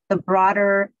understand the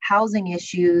broader housing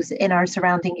issues in our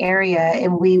surrounding area.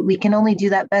 And we can only do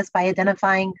that best by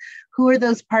identifying who are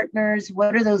those partners,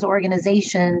 what are those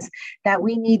organizations that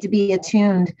we need to be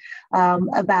attuned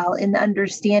about in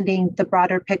understanding the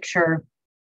broader picture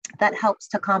that helps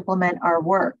to complement our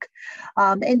work.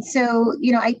 And so,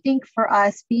 I think for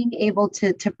us being able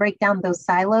to break down those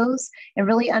silos and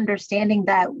really understanding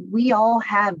that we all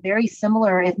have very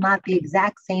similar, if not the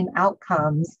exact same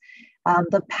outcomes,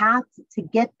 the path to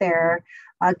get there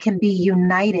can be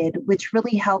united, which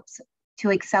really helps to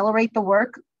accelerate the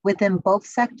work within both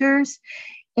sectors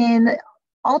and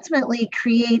ultimately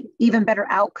create even better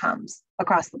outcomes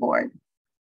across the board.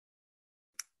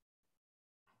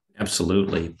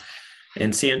 Absolutely.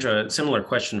 And Sandra, similar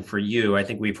question for you. I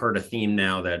think we've heard a theme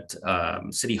now that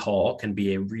City Hall can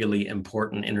be a really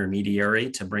important intermediary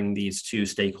to bring these two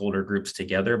stakeholder groups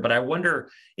together. But I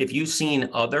wonder if you've seen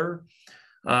other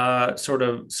sort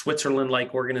of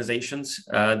Switzerland-like organizations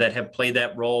that have played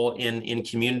that role in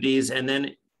communities. And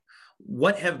then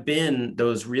what have been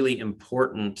those really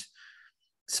important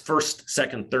first,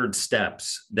 second, third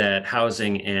steps that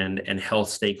housing and health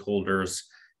stakeholders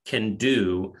can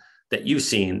do that you've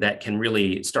seen that can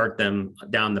really start them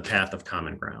down the path of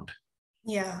common ground?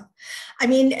 Yeah. I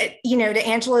mean, to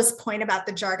Angela's point about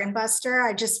the jargon buster,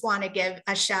 I just want to give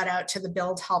a shout out to the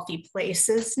Build Healthy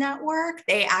Places Network.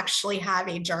 They actually have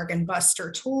a jargon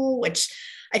buster tool, which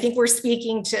I think we're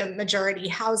speaking to majority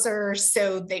housers,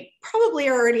 so they probably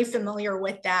are already familiar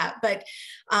with that. But,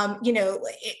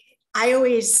 I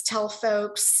always tell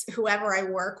folks, whoever I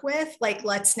work with,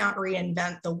 let's not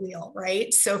reinvent the wheel,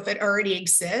 right? So if it already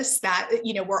exists, that,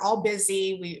 we're all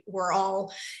busy, we're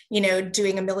all,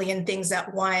 doing a million things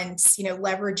at once,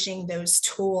 leveraging those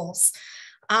tools.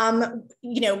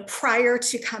 Prior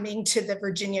to coming to the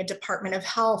Virginia Department of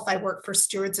Health, I worked for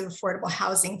Stewards of Affordable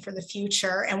Housing for the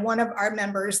Future. And one of our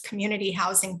members, community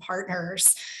housing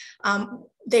partners,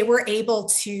 they were able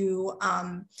to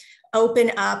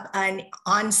open up an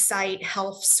on-site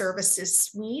health services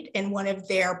suite in one of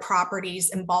their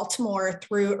properties in Baltimore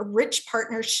through rich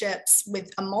partnerships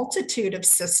with a multitude of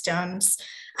systems,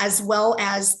 as well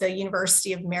as the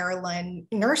University of Maryland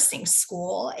Nursing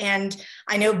School. And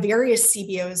I know various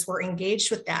CBOs were engaged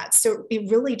with that. So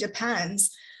it really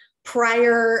depends.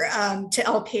 Prior to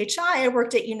LPHI, I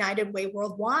worked at United Way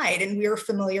Worldwide, and we were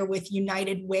familiar with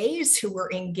United Ways who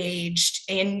were engaged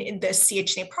in the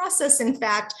CHNA process. In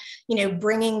fact,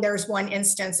 there's one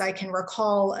instance I can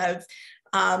recall of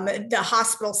The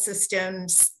hospital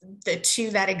systems, the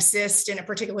two that exist in a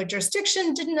particular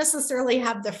jurisdiction, didn't necessarily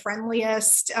have the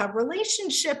friendliest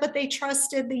relationship, but they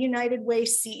trusted the United Way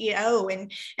CEO,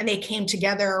 and they came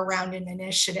together around an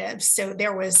initiative. So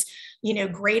there was,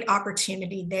 great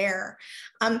opportunity there.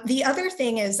 The other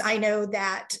thing is, I know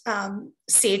that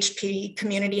CHP,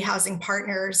 Community Housing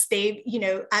Partners, they,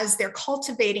 as they're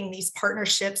cultivating these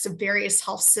partnerships of various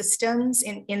health systems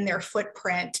in their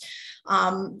footprint,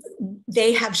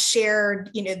 they have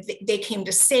shared, they came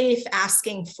to SAFE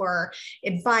asking for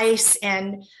advice,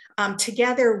 and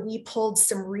together we pulled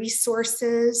some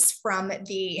resources from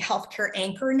the Healthcare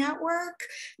Anchor Network.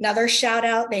 Another shout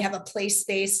out, they have a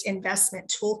place-based investment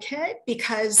toolkit,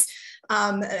 because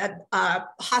a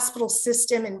hospital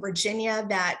system in Virginia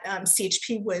that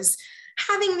CHP was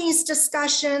having these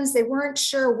discussions, they weren't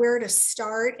sure where to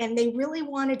start, and they really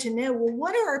wanted to know, well,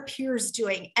 what are our peers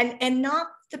doing? And not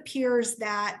the peers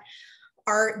that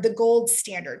are the gold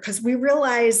standard, because we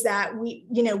realize that we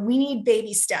need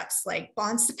baby steps like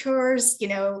Bon Secours,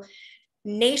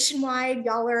 Nationwide,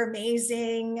 y'all are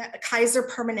amazing. Kaiser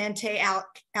Permanente out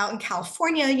in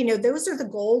California, those are the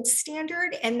gold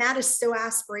standard, and that is so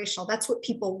aspirational. That's what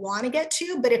people want to get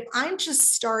to. But if I'm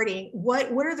just starting,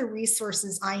 what are the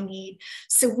resources I need?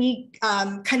 So we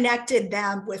connected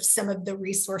them with some of the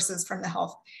resources from the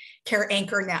Healthcare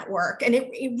Anchor Network, and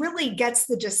it really gets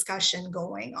the discussion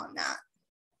going on that.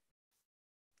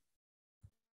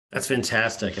 That's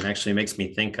fantastic. And actually makes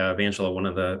me think of, Angela, one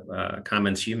of the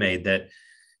comments you made that,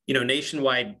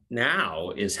 Nationwide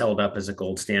now is held up as a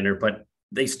gold standard, but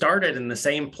they started in the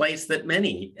same place that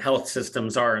many health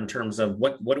systems are in terms of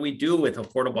what do we do with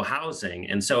affordable housing?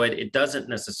 And so it doesn't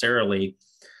necessarily,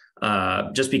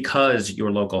 just because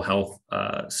your local health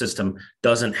system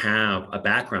doesn't have a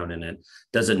background in it,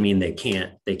 doesn't mean they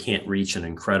can't reach an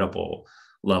incredible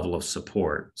level of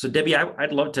support. So Debbie,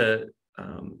 I'd love to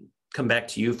come back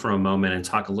to you for a moment and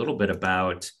talk a little bit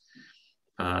about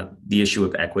the issue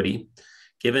of equity.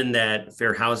 Given that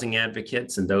fair housing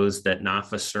advocates and those that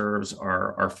NAFA serves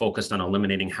are focused on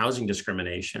eliminating housing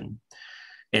discrimination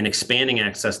and expanding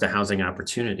access to housing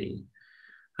opportunity,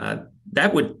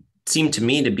 that would seem to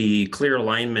me to be clear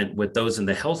alignment with those in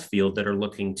the health field that are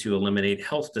looking to eliminate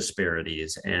health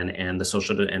disparities and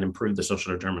improve the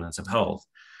social determinants of health.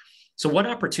 So what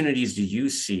opportunities do you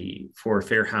see for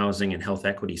fair housing and health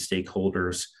equity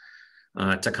stakeholders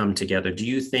to come together? Do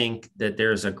you think that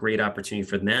there's a great opportunity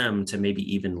for them to maybe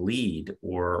even lead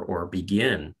or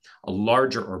begin a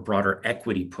larger or broader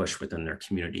equity push within their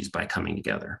communities by coming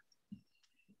together?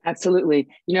 Absolutely.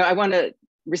 I want to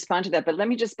respond to that, but let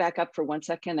me just back up for 1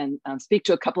 second and speak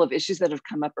to a couple of issues that have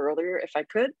come up earlier, if I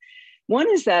could.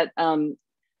 One is that, under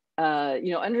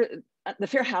the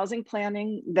fair housing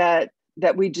planning that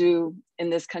we do in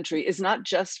this country is not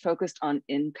just focused on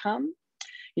income.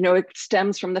 It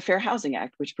stems from the Fair Housing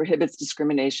Act, which prohibits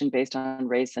discrimination based on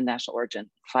race and national origin,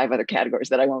 5 other categories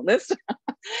that I won't list.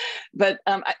 But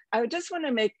I just want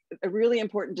to make a really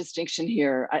important distinction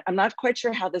here. I'm not quite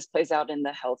sure how this plays out in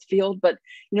the health field, but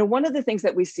one of the things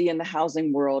that we see in the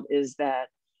housing world is that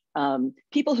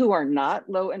people who are not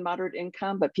low and moderate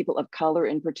income, but people of color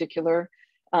in particular,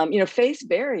 face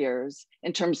barriers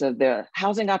in terms of the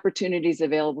housing opportunities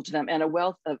available to them and a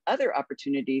wealth of other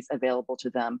opportunities available to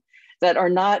them that are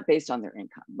not based on their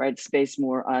income, right? It's based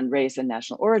more on race and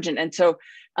national origin. And so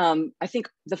I think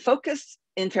the focus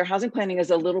in fair housing planning is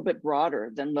a little bit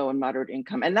broader than low and moderate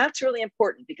income. And that's really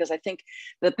important because I think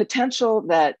the potential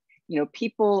that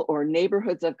people or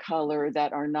neighborhoods of color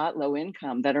that are not low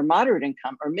income, that are moderate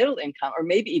income or middle income, or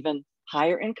maybe even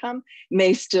higher income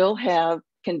may still have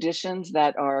conditions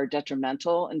that are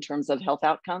detrimental in terms of health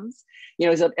outcomes.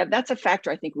 So that's a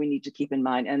factor I think we need to keep in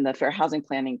mind, and the fair housing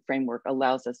planning framework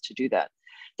allows us to do that.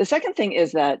 The second thing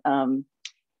is that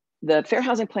the fair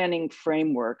housing planning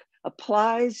framework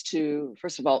applies to,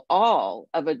 first of all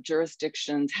of a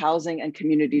jurisdiction's housing and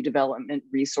community development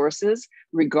resources,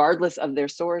 regardless of their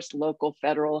source, local,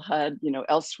 federal, HUD,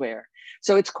 elsewhere.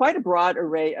 So it's quite a broad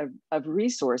array of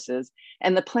resources,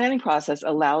 and the planning process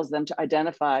allows them to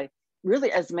identify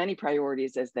really as many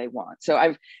priorities as they want. So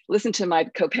I've listened to my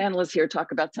co-panelists here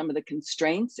talk about some of the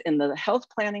constraints in the health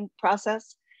planning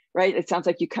process, right? It sounds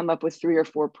like you come up with 3 or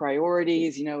 4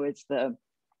 priorities. It's the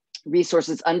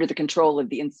resources under the control of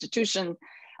the institution.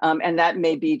 And that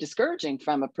may be discouraging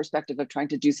from a perspective of trying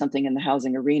to do something in the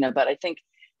housing arena. But I think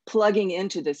plugging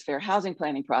into this fair housing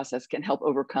planning process can help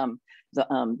overcome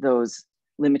those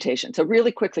limitations. So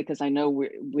really quickly, because I know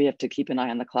we have to keep an eye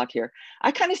on the clock here,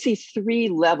 I kind of see 3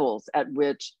 levels at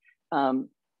which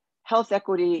health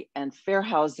equity and fair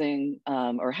housing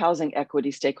or housing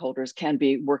equity stakeholders can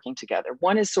be working together.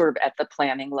 One is sort of at the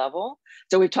planning level.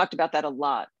 So we've talked about that a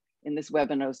lot in this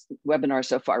webinar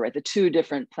so far, right? The two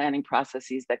different planning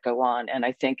processes that go on. And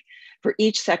I think for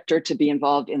each sector to be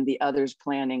involved in the other's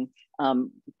planning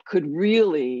could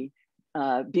really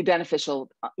be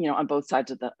beneficial, on both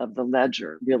sides of the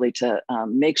ledger, really to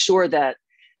make sure that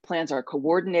plans are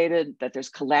coordinated, that there's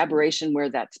collaboration where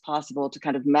that's possible to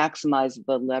kind of maximize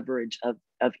the leverage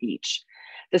of each.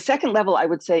 The second level, I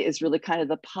would say, is really kind of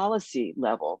the policy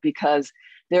level, because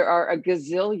there are a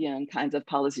gazillion kinds of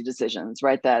policy decisions,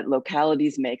 right, that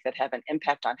localities make that have an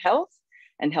impact on health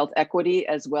and health equity,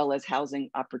 as well as housing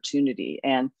opportunity.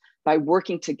 And by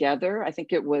working together, I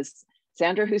think it was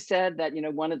Sandra who said that,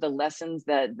 one of the lessons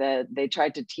that they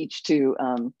tried to teach to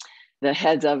the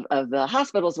heads of the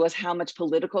hospitals was how much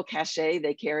political cachet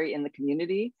they carry in the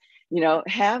community.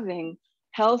 Having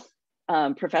health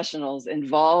professionals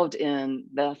involved in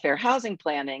the fair housing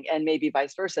planning, and maybe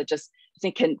vice versa, just I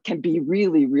think can be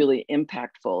really, really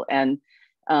impactful. And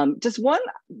just one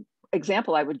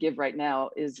example I would give right now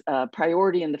is a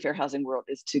priority in the fair housing world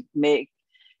is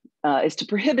to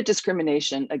prohibit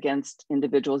discrimination against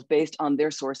individuals based on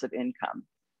their source of income,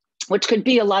 which could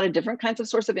be a lot of different kinds of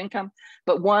source of income.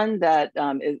 But one that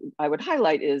I would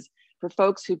highlight is for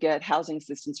folks who get housing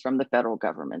assistance from the federal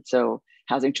government. So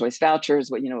housing choice vouchers,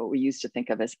 what we used to think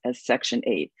of as Section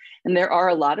 8. And there are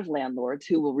a lot of landlords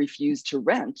who will refuse to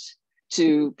rent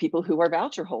to people who are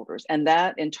voucher holders. And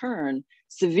that in turn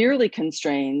severely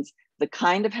constrains the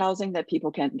kind of housing that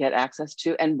people can get access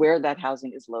to and where that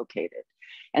housing is located.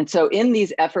 And so in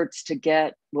these efforts to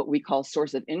get what we call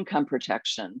source of income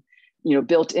protection,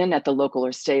 built in at the local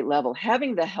or state level,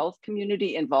 having the health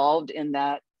community involved in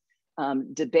that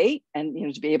debate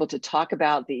and to be able to talk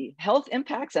about the health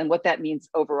impacts and what that means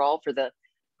overall for the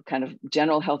kind of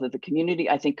general health of the community,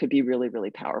 I think could be really,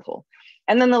 really powerful.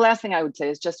 And then the last thing I would say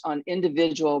is just on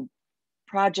individual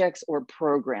projects or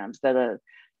programs that a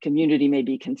community may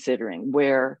be considering,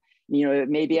 where it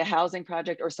may be a housing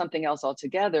project or something else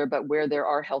altogether, but where there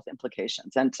are health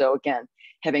implications. And so again,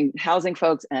 having housing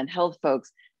folks and health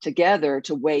folks together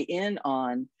to weigh in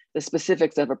on the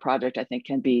specifics of a project, I think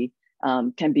can be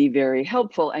very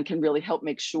helpful and can really help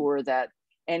make sure that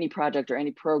any project or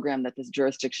any program that this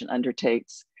jurisdiction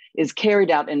undertakes is carried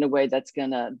out in a way that's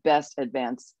going to best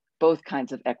advance both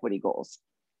kinds of equity goals.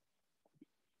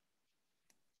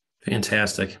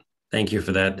 Fantastic. Thank you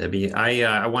for that, Debbie.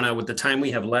 I want to, with the time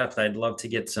we have left, I'd love to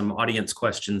get some audience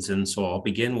questions in. So I'll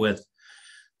begin with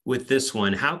this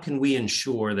one. How can we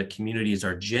ensure that communities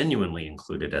are genuinely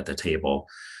included at the table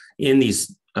in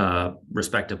these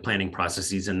respective planning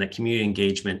processes, and that community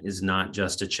engagement is not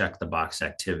just a check the box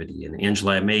activity? And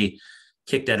Angela, I may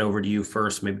kick that over to you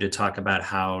first, maybe to talk about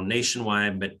how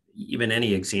nationwide, but even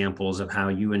any examples of how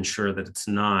you ensure that it's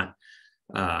not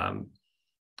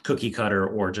cookie cutter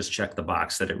or just check the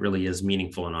box, that it really is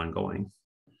meaningful and ongoing.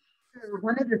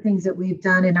 One of the things that we've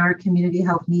done in our community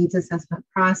health needs assessment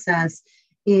process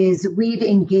is we've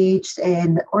engaged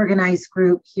an organized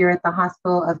group here at the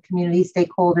Hospital of community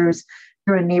stakeholders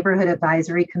through a neighborhood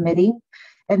advisory committee.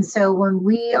 And so when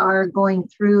we are going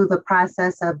through the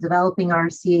process of developing our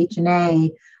CHNA,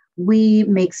 we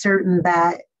make certain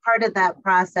that part of that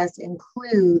process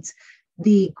includes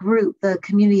the group, the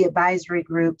community advisory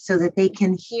group, so that they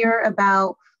can hear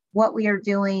about what we are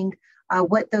doing,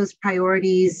 what those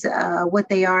priorities, what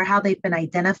they are, how they've been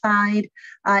identified,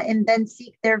 and then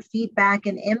seek their feedback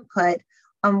and input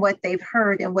on what they've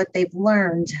heard and what they've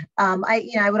learned.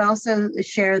 I would also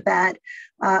share that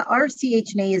our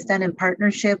CHNA is done in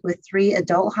partnership with 3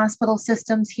 adult hospital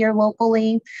systems here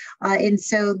locally. And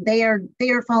so they are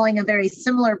following a very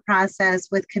similar process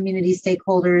with community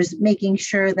stakeholders, making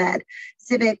sure that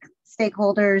civic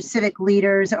stakeholders, civic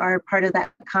leaders are part of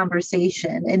that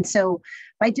conversation. And so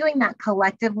by doing that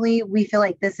collectively, we feel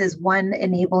like this is one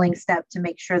enabling step to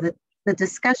make sure that the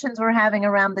discussions we're having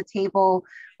around the table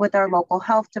with our local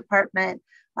health department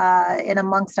and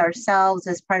amongst ourselves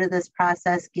as part of this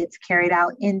process gets carried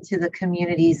out into the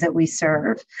communities that we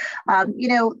serve.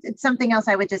 Something else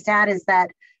I would just add is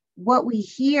that what we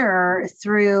hear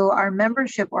through our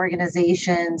membership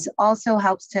organizations also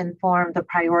helps to inform the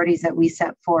priorities that we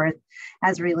set forth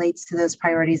as relates to those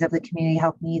priorities of the community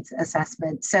health needs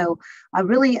assessment. So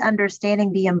really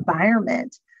understanding the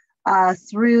environment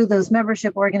through those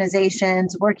membership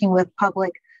organizations, working with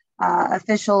public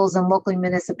officials and local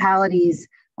municipalities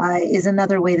is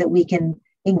another way that we can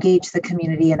engage the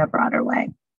community in a broader way.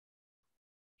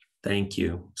 Thank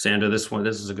you. Sandra, this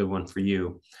is a good one for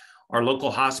you. Our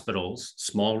local hospitals,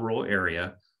 small rural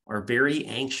area, are very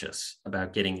anxious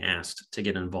about getting asked to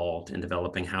get involved in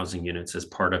developing housing units as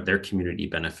part of their community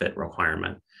benefit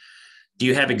requirement. Do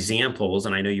you have examples?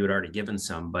 And I know you had already given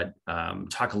some, but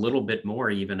talk a little bit more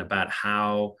even about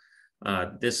how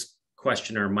this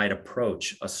questioner might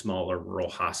approach a smaller rural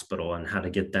hospital and how to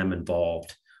get them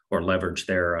involved or leverage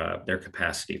their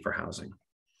capacity for housing.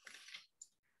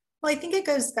 Well, I think it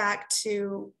goes back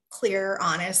to clear,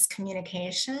 honest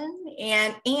communication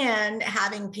and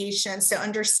having patience. So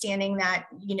understanding that,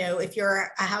 you know, if you're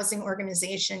a housing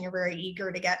organization, you're very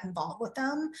eager to get involved with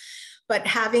them, but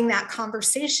having that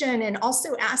conversation and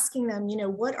also asking them, you know,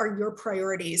 what are your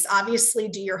priorities? Obviously,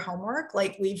 do your homework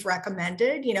like we've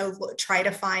recommended, you know, try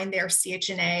to find their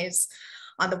CHNAs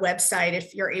on the website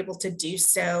if you're able to do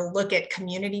so. Look at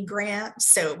community grants.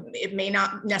 So it may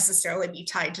not necessarily be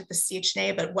tied to the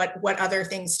CHNA, but what other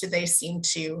things do they seem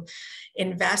to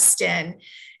invest in?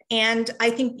 And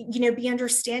I think, you know, be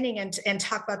understanding and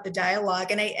talk about the dialogue.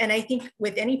 And I think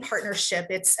with any partnership,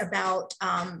 it's about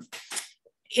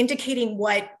indicating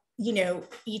what, you know,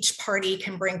 each party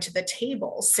can bring to the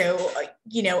table. So,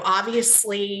 you know,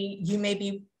 obviously you may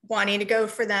be wanting to go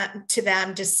for that to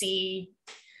them to see,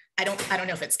 I don't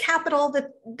know if it's capital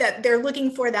that they're looking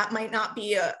for. That might not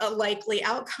be a likely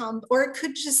outcome, or it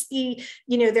could just be,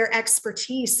 you know, their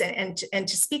expertise and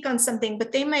to speak on something,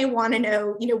 but they may want to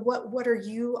know, you know, what are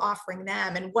you offering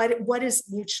them and what is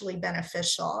mutually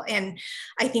beneficial. And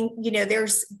I think, you know,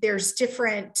 there's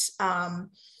different,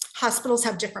 hospitals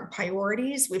have different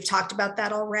priorities. We've talked about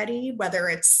that already, whether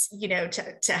it's, you know,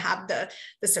 to have the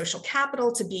social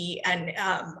capital to be, and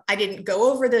I didn't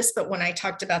go over this, but when I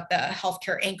talked about the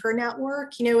healthcare anchor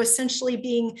network, you know, essentially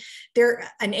being they're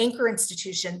an anchor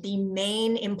institution, the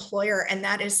main employer. And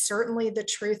that is certainly the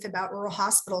truth about rural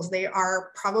hospitals. They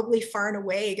are probably far and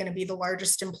away going to be the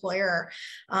largest employer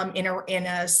in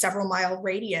a several mile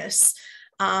radius.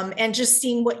 And just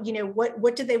seeing what, you know,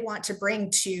 what do they want to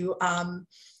bring to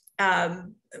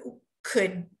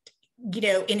could, you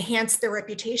know, enhance their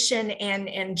reputation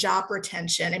and job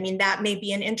retention. I mean, that may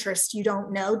be an interest. You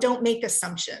don't know. Don't make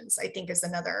assumptions, I think, is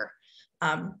another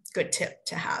good tip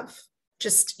to have.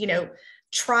 Just, you know,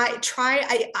 try.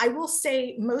 I will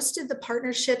say most of the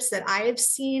partnerships that I have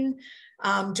seen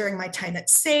during my time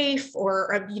at SAFE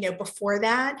or, you know, before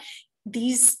that,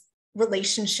 these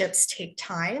relationships take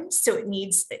time. So it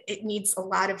needs a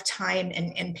lot of time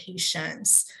and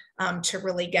patience to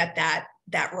really get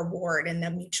that reward and the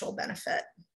mutual benefit.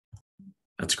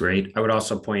 That's great. I would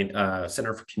also point,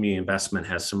 Center for Community Investment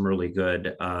has some really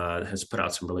good, has put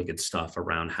out some really good stuff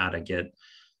around how to get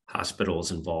hospitals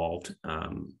involved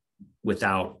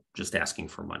without just asking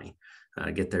for money,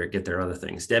 get their other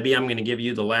things. Debbie, I'm going to give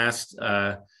you the last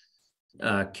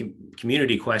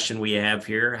community question we have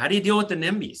here. How do you deal with the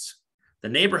NIMBYs, the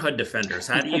neighborhood defenders?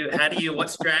 What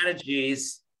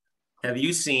strategies have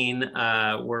you seen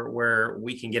where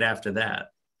we can get after that?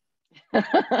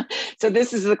 So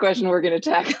this is the question we're going to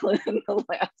tackle in the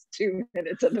last 2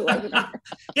 minutes of the webinar.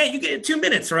 Yeah, you get 2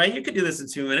 minutes, right? You could do this in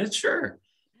 2 minutes, sure.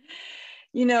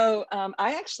 You know,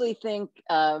 I actually think,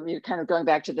 you're kind of going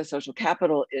back to the social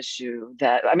capital issue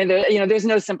that, I mean, there's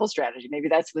no simple strategy. Maybe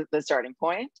that's the starting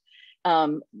point.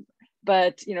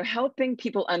 But, you know, helping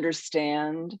people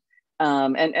understand,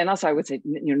 and also I would say,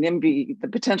 you know, NIMBY, the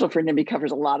potential for NIMBY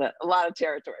covers a lot of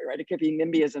territory, right? It could be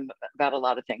NIMBYism about a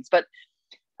lot of things, but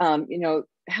you know,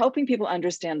 helping people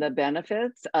understand the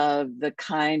benefits of the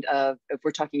kind of, if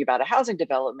we're talking about a housing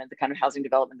development, the kind of housing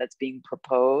development that's being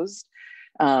proposed,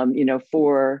 you know,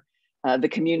 for the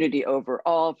community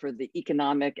overall, for the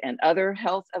economic and other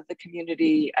health of the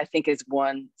community, I think is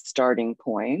one starting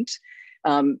point.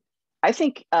 I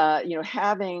think, you know,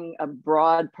 having a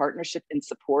broad partnership in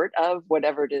support of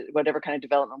whatever kind of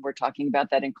development we're talking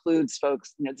about, that includes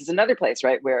folks, you know, this is another place,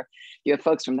 right, where you have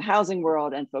folks from the housing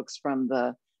world and folks from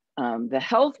the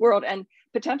health world, and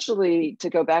potentially, to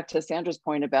go back to Sandra's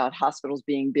point about hospitals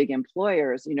being big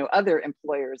employers, you know, other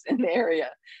employers in the area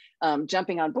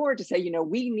jumping on board to say, you know,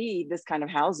 we need this kind of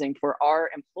housing for our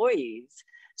employees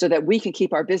so that we can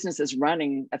keep our businesses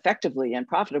running effectively and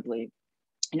profitably.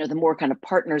 You know, the more kind of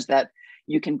partners that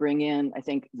you can bring in, I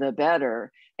think the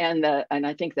better. And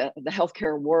I think that the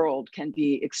healthcare world can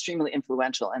be extremely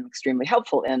influential and extremely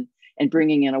helpful in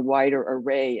bringing in a wider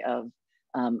array of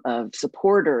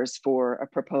supporters for a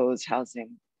proposed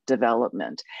housing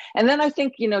development. And then I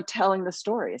think, you know, telling the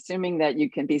story, assuming that you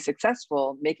can be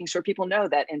successful, making sure people know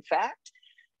that, in fact,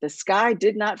 the sky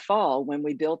did not fall when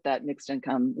we built that mixed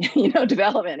income, you know,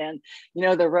 development, and, you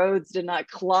know, the roads did not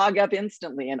clog up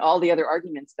instantly, and all the other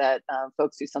arguments that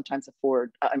folks who sometimes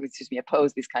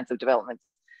oppose these kinds of developments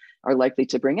are likely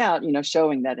to bring out, you know,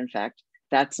 showing that, in fact,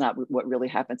 that's not what really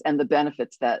happens, and the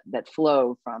benefits that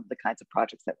flow from the kinds of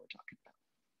projects that we're talking about.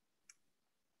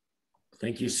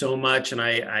 Thank you so much. And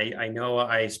I know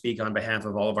I speak on behalf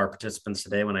of all of our participants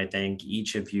today when I thank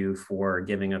each of you for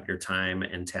giving up your time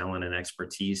and talent and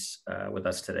expertise with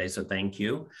us today. So thank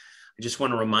you. I just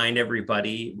want to remind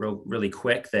everybody really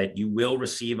quick that you will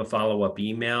receive a follow-up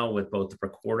email with both the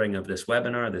recording of this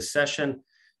webinar, this session,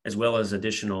 as well as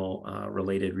additional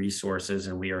related resources.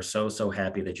 And we are so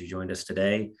happy that you joined us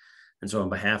today. And so on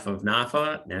behalf of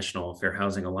NAFA, National Fair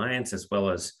Housing Alliance, as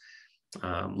well as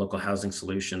Local Housing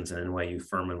Solutions and NYU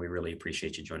Furman, we really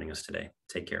appreciate you joining us today.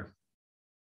 Take care.